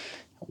Adam,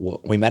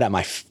 we met at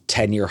my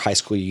 10-year high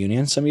school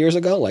reunion some years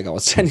ago, like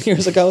almost 10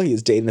 years ago. He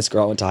was dating this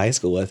girl I went to high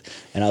school with,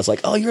 and I was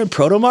like, oh, you're in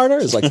Proto Martyr?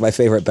 It's like my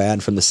favorite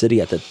band from the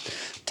city at the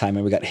time,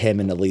 and we got him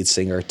and the lead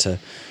singer to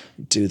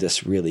do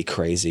this really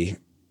crazy,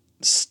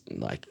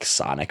 like,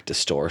 sonic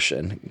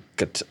distortion.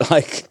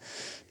 Like,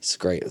 it's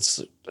great. It's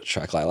a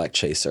track like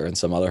Chaser and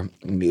some other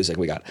music.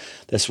 We got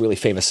this really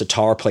famous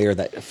sitar player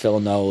that Phil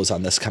knows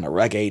on this kind of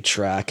reggae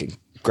track, and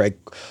Greg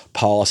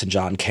Paulus and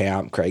John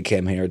Camp. Craig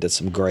came here, did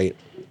some great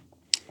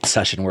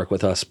session work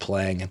with us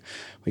playing, and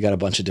we got a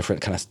bunch of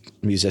different kind of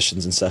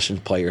musicians and session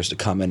players to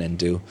come in and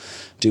do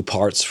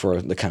parts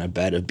for the kind of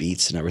bed of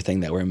beats and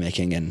everything that we're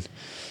making. And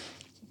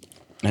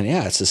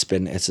yeah, it's just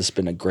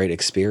been a great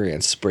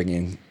experience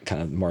bringing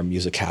kind of more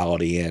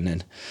musicality in,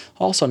 and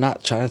also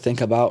not trying to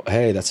think about,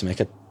 hey, let's make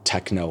a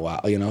techno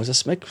out,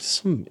 just make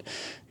some.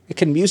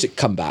 Can music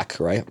come back,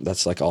 right?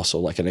 That's like also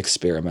like an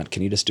experiment.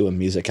 Can you just do a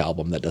music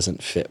album that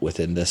doesn't fit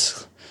within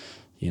this,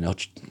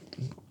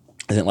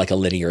 isn't like a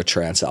linear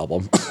trance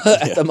album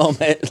at the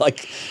moment?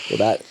 Like, will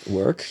that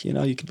work?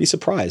 You could be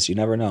surprised. You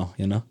never know,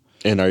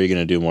 And are you going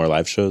to do more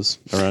live shows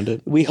around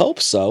it? We hope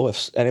so.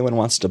 If anyone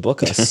wants to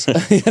book us,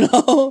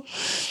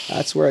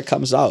 that's where it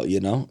comes out.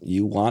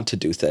 You want to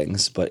do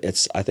things, but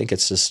I think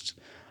it's just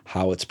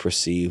how it's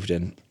perceived,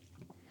 and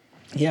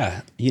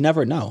yeah, you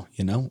never know.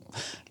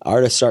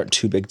 Artists aren't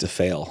too big to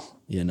fail.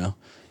 And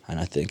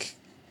I think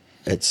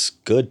it's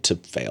good to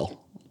fail.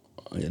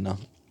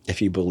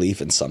 If you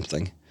believe in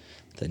something,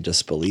 then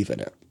just believe in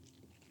it.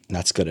 And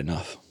that's good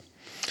enough.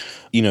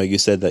 You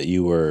said that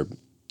you were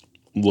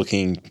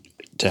looking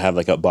to have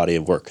like a body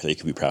of work that you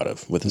could be proud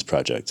of with this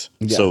project.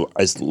 Yeah. So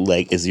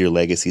is your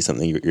legacy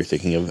something you're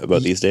thinking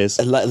about these days?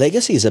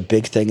 Legacy is a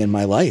big thing in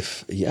my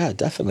life. Yeah,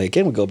 definitely.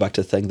 Again, we go back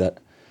to the thing that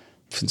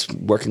since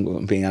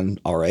being on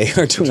RA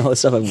or doing all this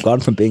stuff, I've gone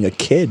from being a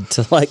kid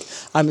to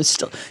I'm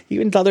still,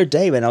 even the other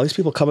day, man, all these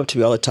people come up to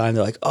me all the time.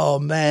 They're like, oh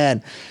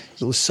man,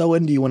 I was so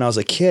into you when I was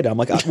a kid. I'm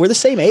like, we're the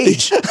same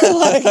age. I'm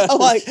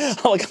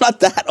not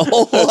that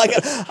old.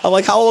 I'm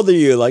like, how old are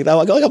you?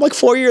 I'm like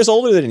 4 years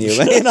older than you,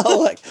 man.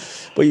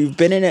 But you've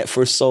been in it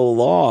for so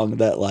long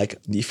that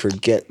you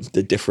forget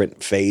the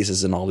different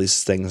phases and all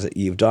these things that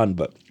you've done.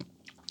 But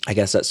I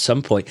guess at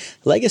some point,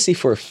 legacy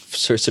for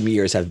some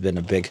years have been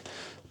a big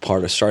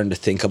part of starting to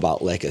think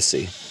about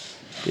legacy,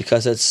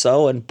 because it's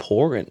so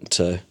important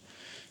to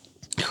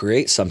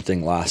create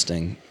something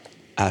lasting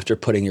after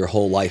putting your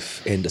whole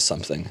life into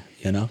something.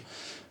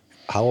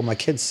 How will my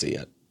kids see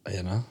it?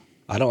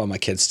 I don't want my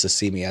kids to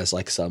see me as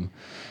some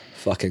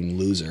fucking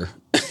loser,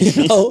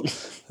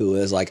 who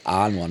is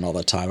on one all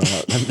the time. I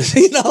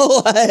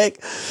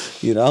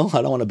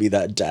don't want to be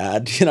that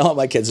dad. I want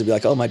my kids to be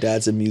like, oh, my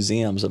dad's in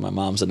museums and my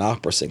mom's an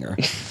opera singer.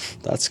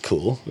 That's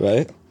cool,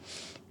 right?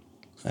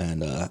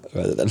 And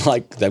rather than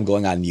them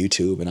going on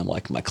YouTube and I'm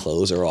my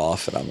clothes are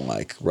off and I'm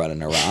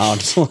running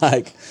around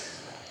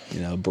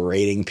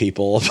berating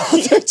people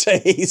about their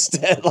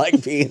taste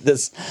and being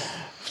this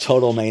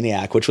total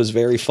maniac, which was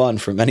very fun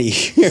for many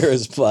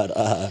years, but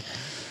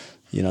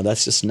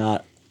that's just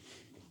not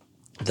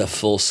the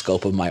full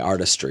scope of my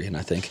artistry. And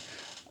I think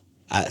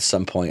at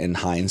some point in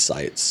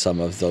hindsight,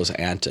 some of those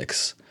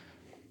antics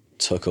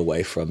took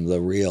away from the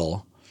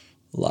real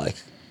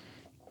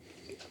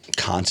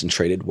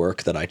concentrated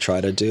work that I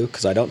try to do,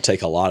 because I don't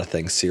take a lot of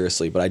things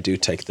seriously, but I do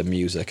take the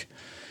music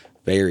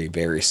very,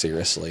 very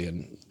seriously,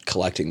 and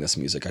collecting this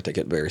music, I take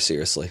it very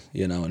seriously,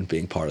 and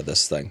being part of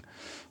this thing.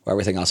 Where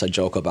everything else I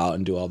joke about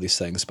and do all these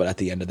things, but at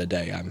the end of the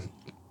day,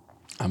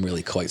 I'm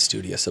really quite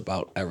studious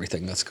about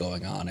everything that's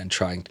going on and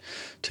trying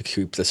to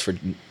keep this for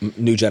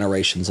new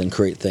generations and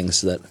create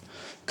things that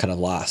kind of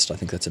last. I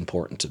think that's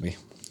important to me.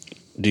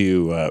 Do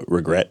you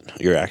regret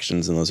your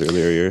actions in those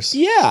earlier years?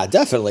 Yeah,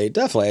 definitely.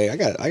 I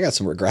got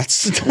some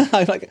regrets.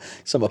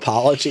 Some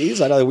apologies.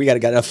 I know we got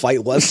in a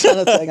fight once kind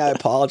of thing. I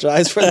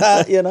apologize for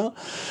that,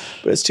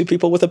 But it's two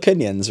people with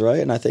opinions, right?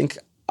 And I think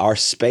our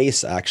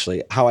space,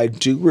 actually, how I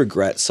do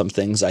regret some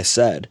things I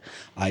said,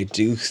 I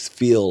do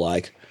feel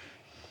like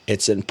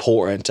it's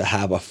important to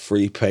have a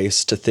free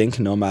place to think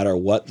no matter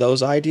what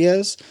those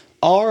ideas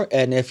are.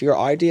 And if your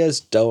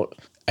ideas don't,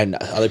 and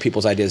other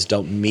people's ideas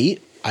don't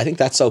meet, I think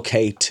that's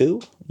okay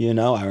too.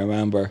 I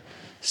remember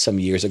some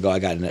years ago,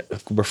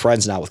 we're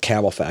friends now with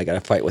Camel Fat. I got a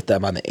fight with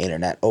them on the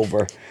internet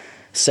over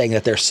saying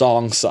that their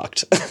song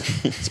sucked.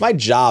 It's my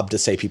job to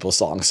say people's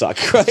songs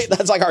suck, right?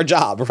 That's our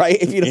job, right?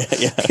 If you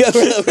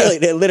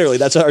really, literally,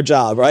 that's our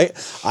job, right?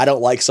 I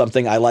don't like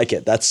something, I like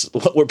it. That's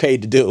what we're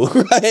paid to do,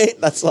 right?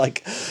 That's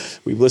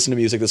we've listened to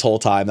music this whole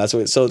time. That's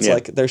what. So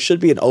it's there should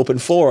be an open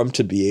forum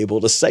to be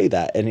able to say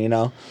that, and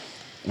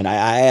And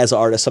I, as an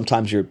artist,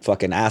 sometimes your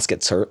fucking ass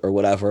gets hurt or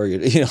whatever.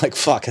 You're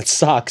fuck, it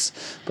sucks.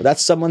 But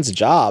that's someone's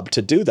job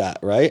to do that,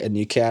 right? And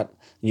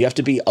you have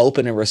to be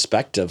open and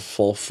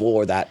respectful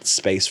for that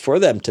space for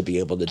them to be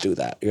able to do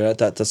that.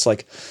 That's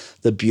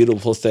the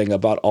beautiful thing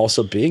about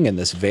also being in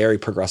this very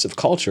progressive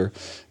culture,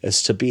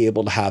 is to be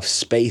able to have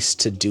space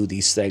to do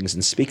these things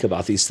and speak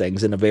about these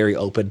things in a very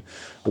open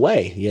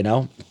way,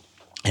 And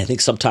I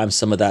think sometimes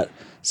some of that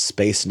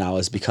space now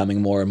is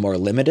becoming more and more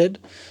limited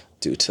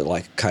due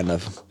to kind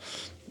of,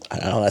 I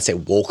don't want to say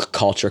woke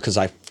culture, because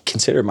I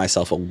consider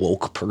myself a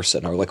woke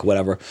person or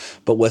whatever,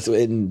 but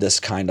within this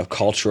kind of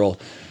cultural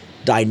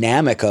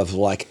dynamic of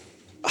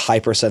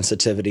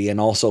hypersensitivity and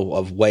also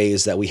of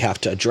ways that we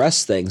have to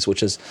address things,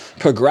 which is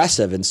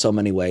progressive in so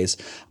many ways,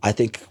 I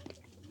think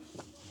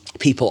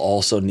people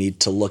also need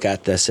to look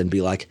at this and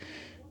be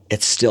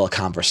it's still a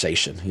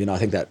conversation. You know, I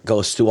think that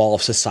goes through all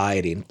of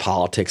society and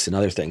politics and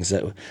other things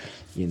that,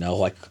 you know,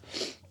 like,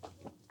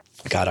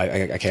 God,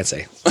 I can't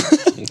say.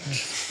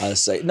 I'm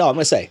going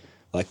to say,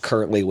 like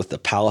currently with the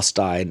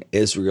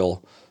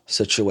Palestine-Israel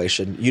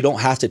situation, you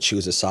don't have to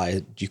choose a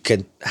side. You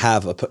can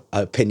have an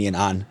opinion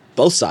on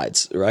both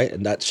sides, right?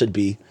 And that should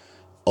be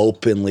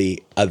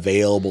openly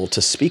available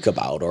to speak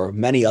about, or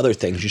many other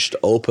things. You should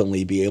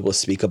openly be able to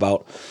speak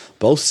about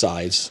both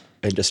sides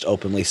and just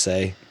openly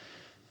say,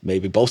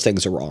 maybe both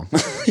things are wrong.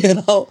 You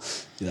know,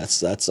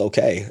 that's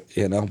okay.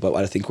 You know, but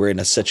I think we're in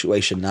a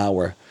situation now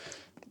where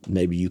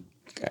maybe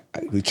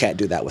we can't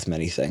do that with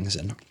many things.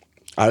 And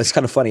it's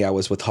kind of funny. I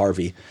was with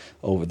Harvey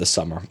over the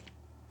summer,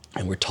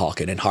 and we're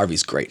talking, and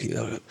Harvey's great. You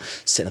know,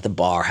 sitting at the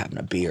bar having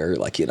a beer,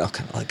 like, you know,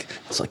 kind of like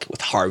it's like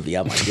with Harvey.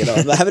 I'm like, you know,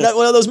 I'm having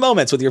one of those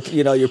moments with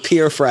your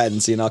peer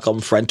friends. You know, I call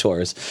them friend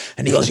tours.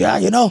 And he goes, yeah,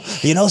 you know,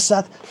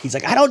 Seth. He's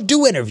like, I don't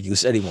do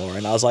interviews anymore.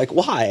 And I was like,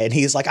 why? And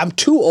he's like, I'm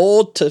too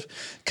old to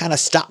kind of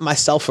stop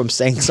myself from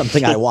saying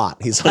something I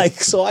want. He's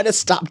like, so I just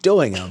stopped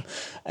doing them.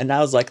 And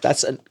I was like,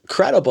 that's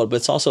incredible, but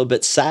it's also a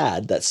bit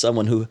sad that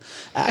someone who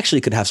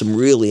actually could have some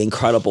really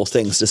incredible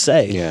things to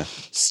say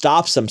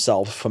stops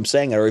himself from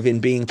saying it, or even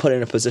being put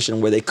in a position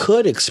where they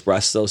could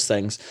express those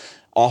things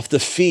off the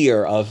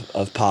fear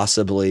of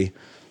possibly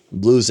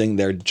losing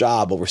their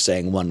job over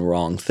saying one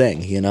wrong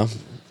thing, you know?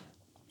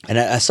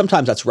 And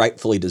sometimes that's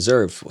rightfully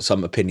deserved.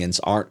 Some opinions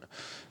aren't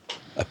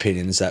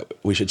opinions that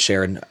we should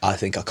share. And I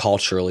think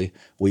culturally,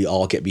 we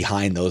all get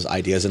behind those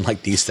ideas and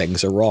like these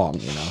things are wrong,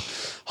 you know?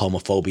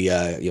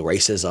 Homophobia, you know,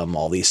 racism,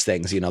 all these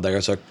things, you know,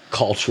 there's a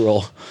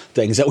cultural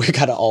things that we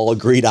kind of all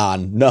agreed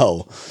on.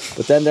 No,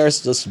 but then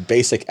there's just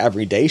basic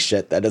everyday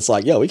shit that it's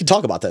like, yo, we can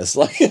talk about this.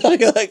 Like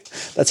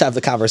let's have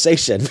the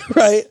conversation,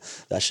 right?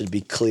 That should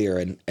be clear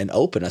and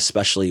open,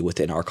 especially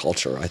within our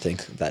culture. I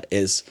think that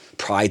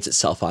prides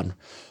itself on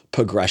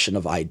progression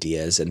of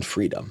ideas and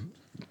freedom.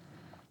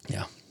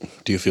 Yeah.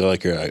 Do you feel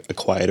like you're a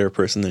quieter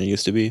person than you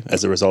used to be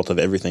as a result of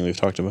everything we've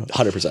talked about?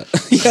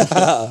 100%.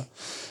 Yeah.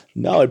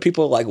 No, and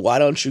people are like, why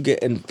don't you get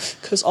in?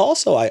 Because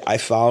also I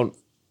found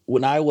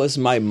when I was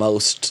my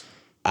most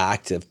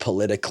active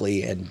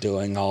politically and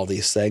doing all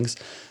these things,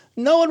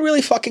 no one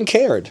really fucking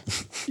cared,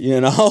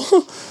 you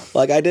know?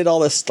 Like I did all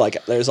this,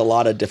 like there's a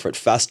lot of different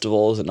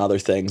festivals and other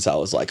things. I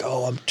was like,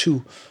 oh,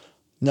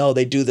 no,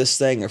 they do this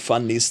thing or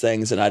fund these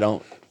things and I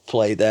don't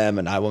play them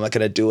and I'm not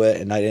going to do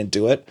it and I didn't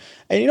do it.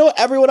 And you know what?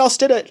 Everyone else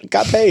did it,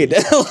 got paid,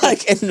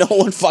 and no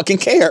one fucking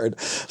cared.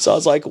 So I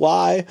was like,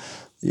 why?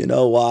 You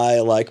know, why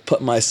like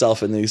put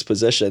myself in these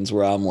positions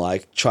where I'm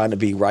like trying to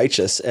be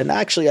righteous, and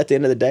actually at the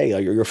end of the day,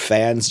 like, your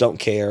fans don't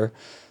care.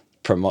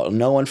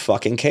 No one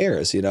fucking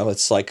cares. You know,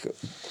 it's like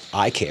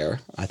I care.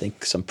 I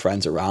think some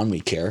friends around me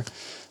care,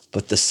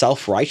 but the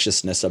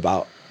self-righteousness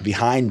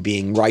behind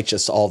being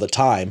righteous all the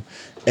time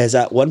is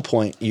at one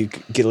point you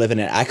live in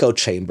an echo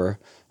chamber,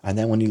 and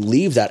then when you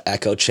leave that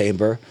echo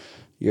chamber,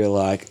 you're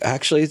like,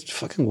 actually, the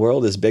fucking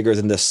world is bigger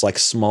than this like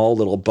small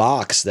little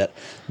box that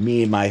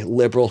me and my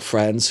liberal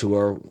friends who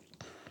are,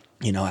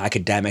 you know,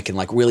 academic and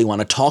like really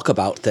want to talk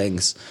about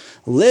things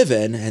live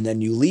in. And then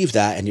you leave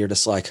that and you're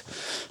just like,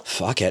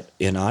 fuck it.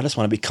 You know, I just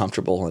want to be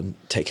comfortable and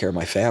take care of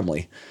my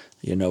family,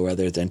 you know,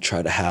 rather than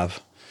try to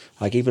have,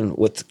 like, even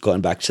with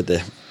going back to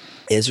the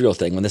Israel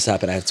thing, when this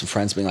happened, I had some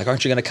friends being like,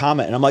 aren't you going to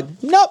comment? And I'm like,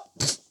 nope.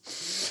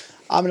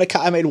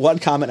 I made one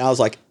comment and I was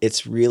like,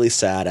 it's really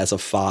sad as a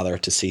father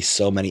to see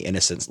so many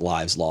innocent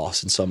lives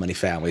lost and so many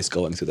families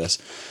going through this,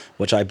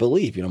 which I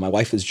believe. You know, my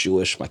wife is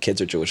Jewish, my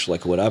kids are Jewish,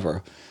 like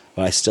whatever.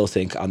 But I still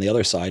think on the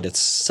other side, it's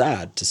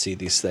sad to see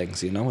these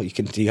things. You know, you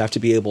have to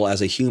be able as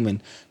a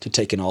human to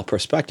take in all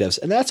perspectives.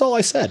 And that's all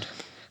I said.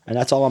 And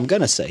that's all I'm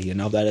going to say. You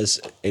know, that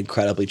is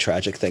incredibly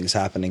tragic things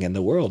happening in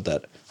the world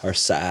that are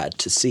sad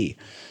to see.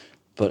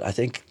 But I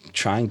think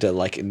trying to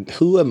like,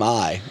 who am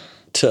I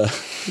to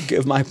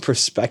give my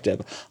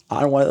perspective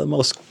on one of the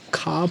most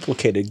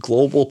complicated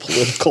global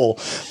political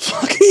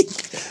fucking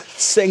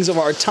things of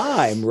our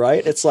time,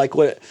 right? It's like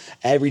what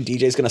every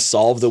DJ is going to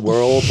solve the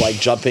world, like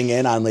jumping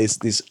in on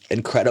these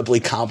incredibly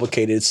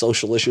complicated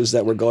social issues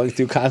that we're going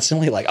through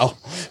constantly. Like, oh,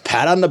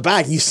 pat on the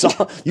back, you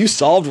solved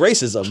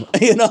racism.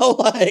 You know,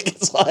 like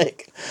it's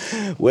like,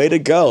 way to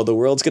go. The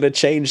world's going to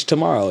change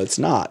tomorrow. It's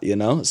not, you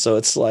know? So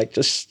it's like,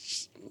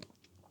 just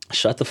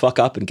shut the fuck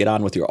up and get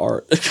on with your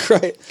art,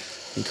 right?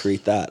 And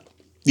create that.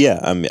 Yeah,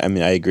 I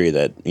mean, I agree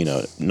that, you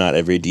know, not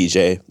every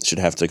DJ should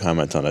have to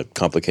comment on a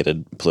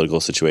complicated political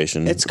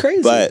situation. It's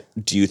crazy. But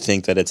do you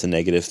think that it's a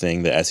negative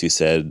thing that, as you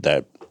said,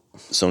 that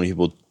so many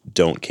people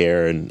don't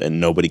care and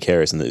nobody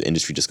cares and the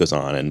industry just goes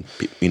on and,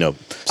 you know,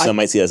 some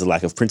might see it as a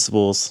lack of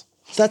principles?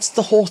 That's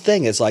the whole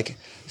thing. Is like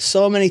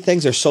so many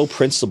things are so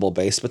principle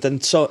based, but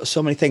then so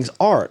many things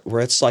aren't,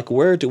 where it's like,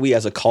 where do we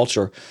as a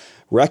culture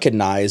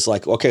recognize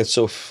like, okay,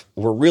 so if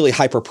we're really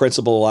hyper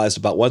principalized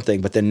about one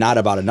thing, but then not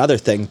about another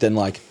thing, then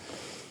like,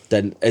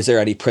 then is there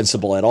any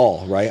principle at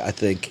all, right? I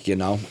think,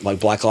 like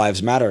Black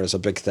Lives Matter is a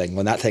big thing.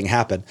 When that thing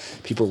happened,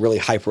 people really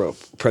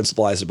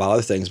hyper-principalized about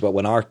other things. But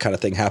when our kind of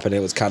thing happened,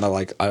 it was kind of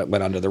like I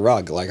went under the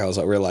rug. Like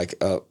we were like,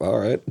 all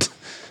right,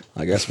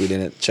 I guess we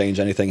didn't change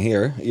anything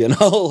here,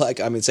 Like,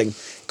 I mean, saying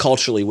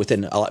culturally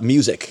within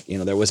music,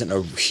 there wasn't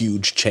a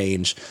huge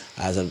change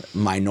as a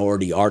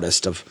minority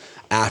artist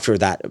after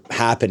that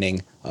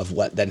happening of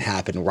what then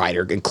happened,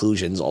 writer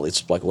inclusions, all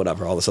this, like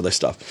whatever, all this other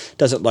stuff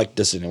doesn't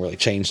really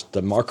change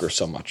the marker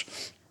so much.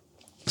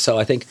 So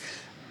I think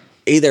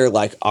either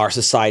like our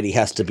society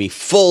has to be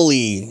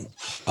fully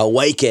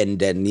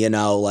awakened and,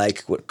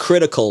 like what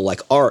critical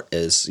like art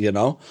is,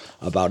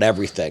 about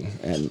everything,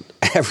 and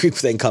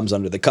everything comes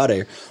under the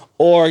cutter.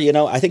 Or,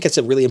 I think it's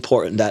really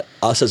important that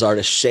us as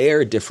artists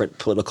share different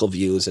political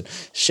views and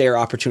share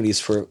opportunities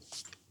for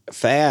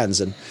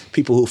fans and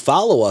people who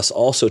follow us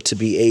also to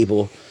be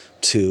able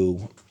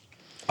to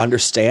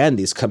understand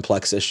these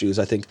complex issues,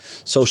 I think,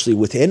 socially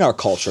within our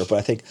culture. But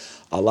I think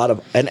a lot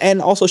of,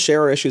 and also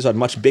share our issues on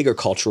much bigger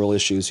cultural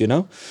issues,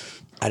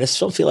 I just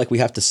don't feel like we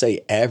have to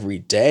say every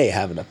day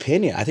have an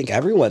opinion. I think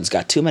everyone's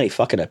got too many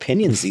fucking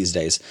opinions these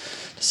days.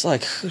 It's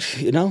like,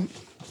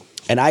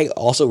 and I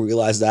also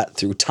realized that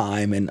through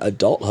time and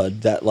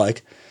adulthood that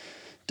like,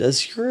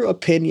 does your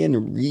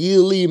opinion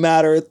really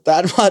matter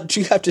that much?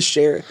 Do you have to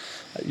share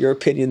your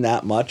opinion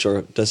that much,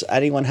 or does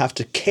anyone have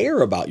to care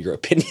about your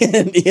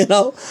opinion?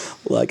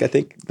 Like I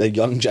think the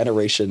young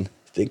generation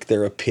think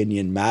their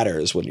opinion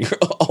matters. When you're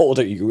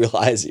older, you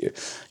realize you're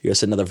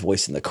just another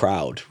voice in the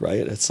crowd,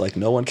 right? It's like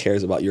no one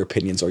cares about your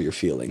opinions or your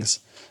feelings.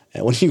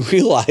 And when you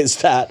realize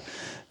that,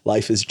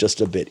 life is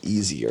just a bit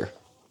easier,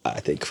 I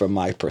think, from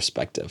my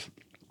perspective.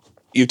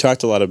 You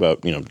talked a lot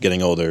about,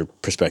 getting older,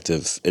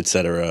 perspective,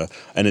 etc.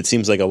 And it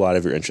seems like a lot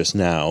of your interest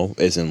now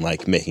is in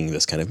like making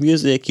this kind of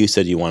music. You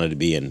said you wanted to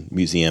be in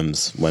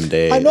museums one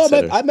day. I know,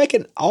 I'm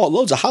making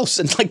loads of house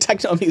and like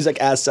techno music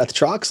as Seth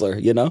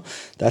Troxler,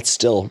 That's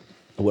still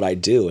what I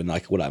do and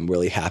like what I'm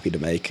really happy to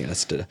make. And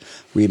it's the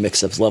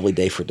remix of Lovely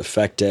Day for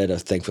Defected, a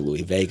thing for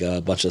Louis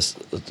Vega,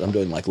 I'm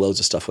doing like loads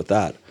of stuff with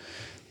that.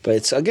 But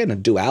it's, again, a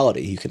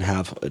duality. You can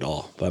have it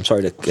all. But I'm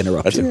sorry to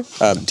interrupt you.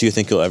 Do you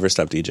think you'll ever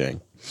stop DJing?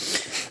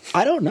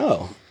 I don't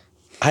know.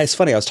 It's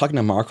funny. I was talking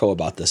to Marco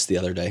about this the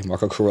other day,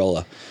 Marco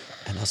Carolla.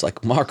 And I was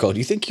like, Marco, do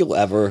you think you'll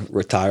ever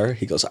retire?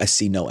 He goes, I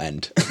see no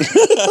end.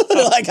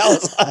 Like, I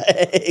was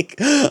like,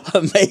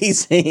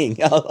 amazing.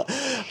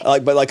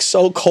 But like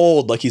so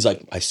cold. Like, he's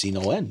like, I see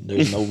no end.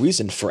 There's no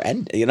reason for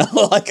end.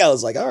 Like, I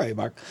was like, all right,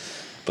 Mark.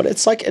 But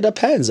it's like, it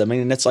depends. I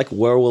mean, it's like,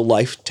 where will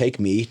life take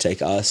me,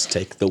 take us,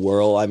 take the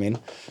world? I mean,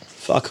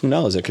 fuck, who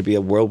knows? There could be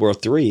a World War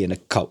III in a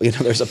couple,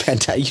 there's a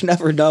pandemic. You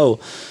never know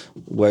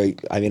where,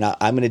 I'm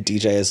going to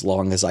DJ as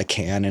long as I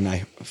can. And I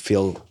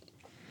feel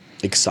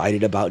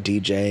excited about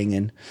DJing.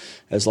 And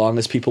as long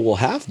as people will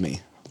have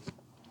me,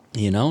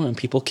 and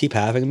people keep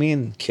having me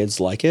and kids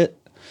like it,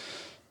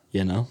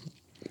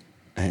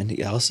 and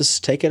let's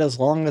just take it as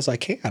long as I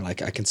can.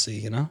 Like I can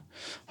see,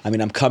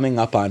 I'm coming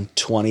up on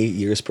 20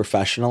 years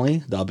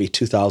professionally. That'll be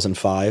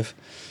 2005.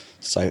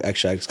 So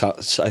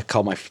I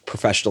call my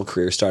professional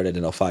career started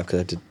in 2005 because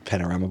I did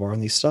Panorama Bar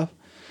and these stuff.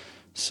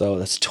 So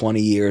that's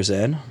 20 years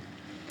in.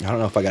 I don't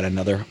know if I got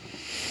another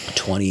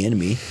 20 in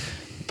me,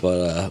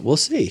 but we'll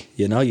see.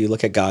 You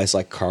look at guys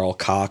like Carl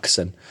Cox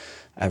and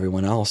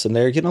everyone else, and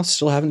they're,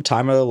 still having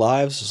time of their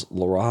lives.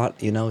 Laurent,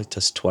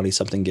 just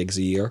 20-something gigs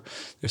a year.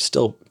 There's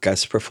still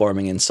guys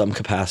performing in some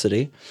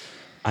capacity.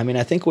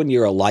 I think when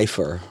you're a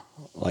lifer,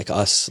 like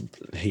us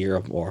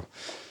here, or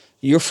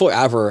you're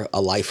forever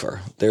a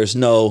lifer. There's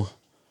no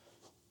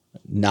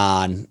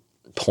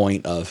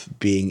non-point of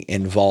being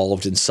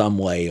involved in some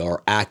way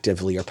or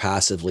actively or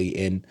passively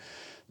in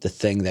the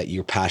thing that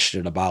you're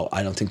passionate about.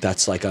 I don't think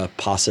that's like a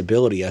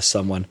possibility as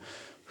someone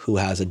who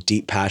has a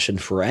deep passion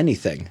for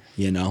anything,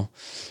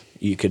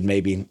 You could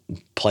maybe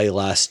play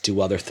less,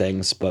 do other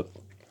things, but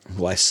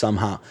why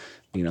somehow,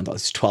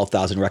 those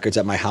 12,000 records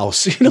at my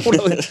house, I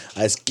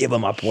just give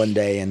them up one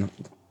day and,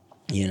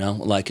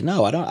 no, I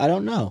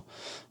don't know.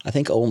 I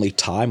think only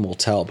time will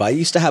tell. But I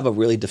used to have a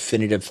really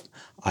definitive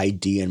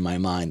idea in my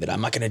mind that I'm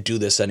not going to do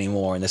this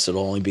anymore, and this will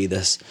only be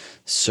this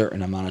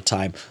certain amount of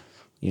time,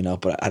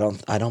 But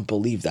I don't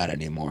believe that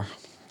anymore.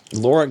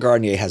 Laurent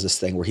Garnier has this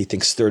thing where he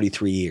thinks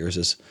 33 years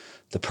is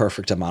the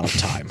perfect amount of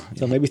time.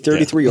 So maybe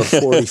 33 or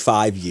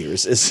 45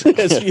 years is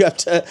you have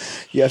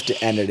to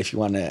end it if you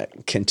want to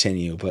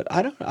continue. But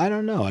I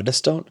don't know. I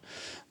just don't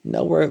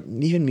know where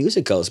even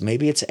music goes.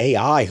 Maybe it's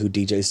AI who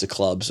DJs the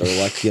clubs, or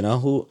like who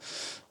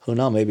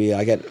knows? Maybe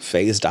I get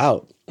phased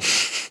out.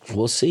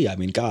 We'll see.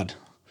 God,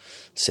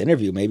 this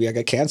interview, maybe I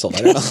get canceled.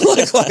 I don't know.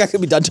 like I could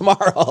be done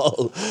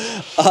tomorrow.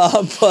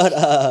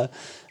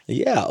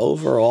 Yeah,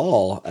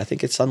 overall, I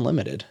think it's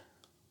unlimited.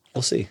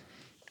 We'll see.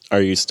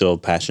 Are you still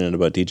passionate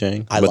about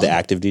DJing? About the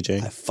active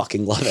DJing? I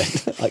fucking love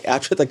it. Like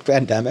after the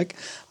pandemic,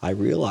 I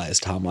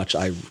realized how much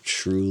I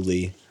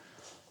truly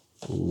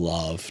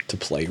love to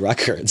play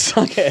records.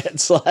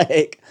 It's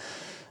like,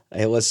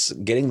 it was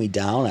getting me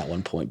down at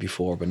one point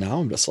before, but now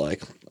I'm just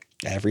like,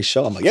 Every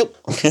show, I'm like, yep,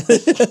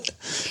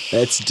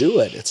 let's do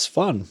it. It's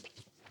fun.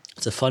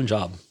 It's a fun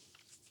job.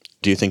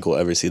 Do you think we'll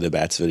ever see the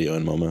Bats video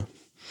in MoMA?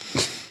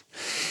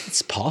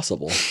 It's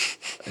possible.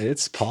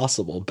 It's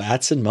possible.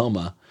 Bats and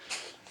MoMA.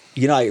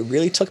 You know, it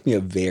really took me a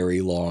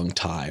very long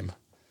time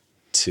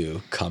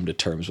to come to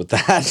terms with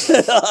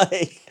that.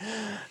 Like,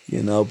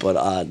 you know,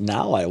 but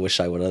now I wish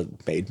I would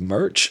have made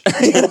merch.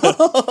 You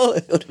know,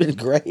 it would have been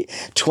great.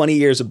 20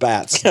 years of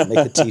Bats, make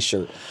a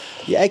t-shirt.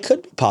 Yeah, it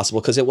could be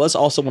possible because it was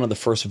also one of the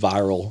first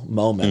viral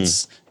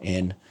moments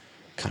in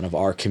kind of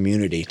our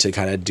community to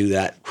kind of do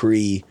that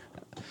we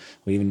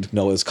even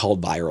know it was called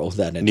viral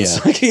then. It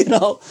was like, you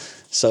know,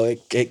 so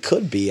it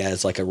could be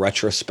as like a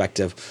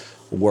retrospective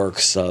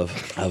works of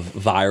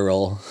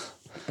viral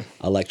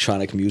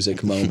electronic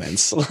music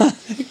moments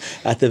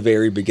at the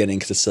very beginning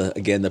because it's,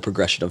 again, the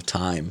progression of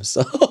time.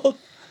 So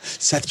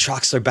Seth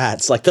Troxler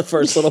Bats, like the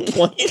first little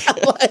point.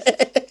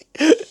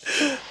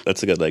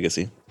 That's a good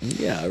legacy.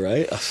 Yeah,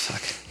 right? Oh,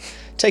 fuck.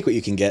 Take what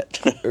you can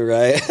get,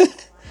 right?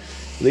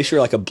 At least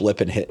you're like a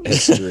blip in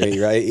history,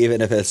 right?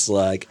 Even if it's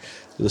like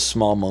the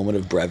small moment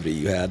of brevity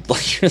you had.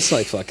 Like, you're just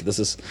like, fuck,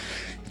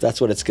 that's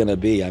what it's going to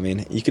be. I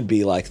mean, you could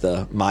be like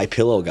the My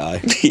Pillow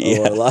guy.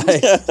 Or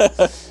like,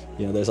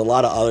 you know, there's a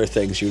lot of other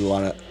things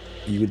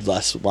you'd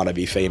less want to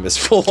be famous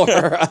for,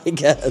 I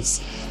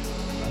guess.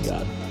 Oh,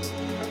 God.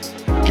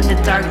 In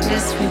the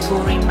darkness, we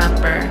will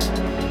remember.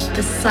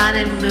 The sun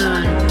and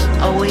moon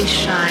always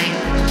shine,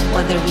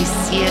 whether we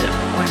see it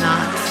or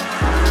not.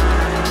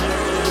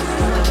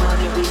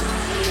 Whether we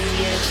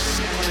see it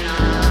or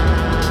not.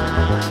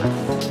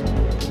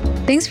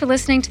 Thanks for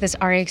listening to this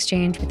RA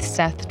Exchange with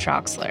Seth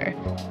Troxler.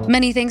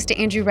 Many thanks to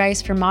Andrew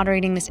Ryce for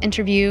moderating this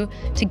interview,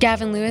 to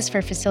Gavin Lewis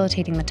for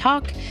facilitating the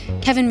talk,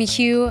 Kevin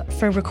McHugh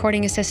for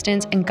recording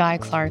assistance, and Guy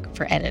Clark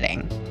for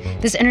editing.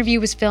 This interview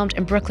was filmed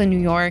in Brooklyn, New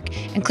York,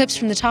 and clips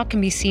from the talk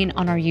can be seen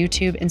on our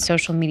YouTube and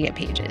social media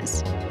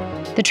pages.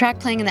 The track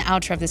playing in the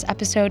outro of this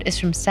episode is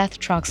from Seth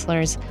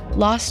Troxler's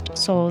Lost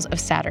Souls of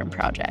Saturn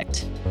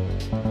project.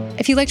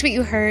 If you liked what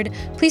you heard,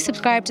 please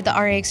subscribe to the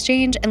RA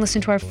Exchange and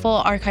listen to our full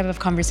archive of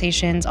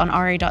conversations on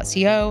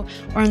ra.co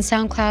or on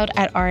SoundCloud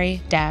at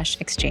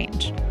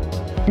ra-exchange.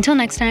 Until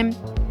next time,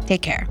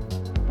 take care.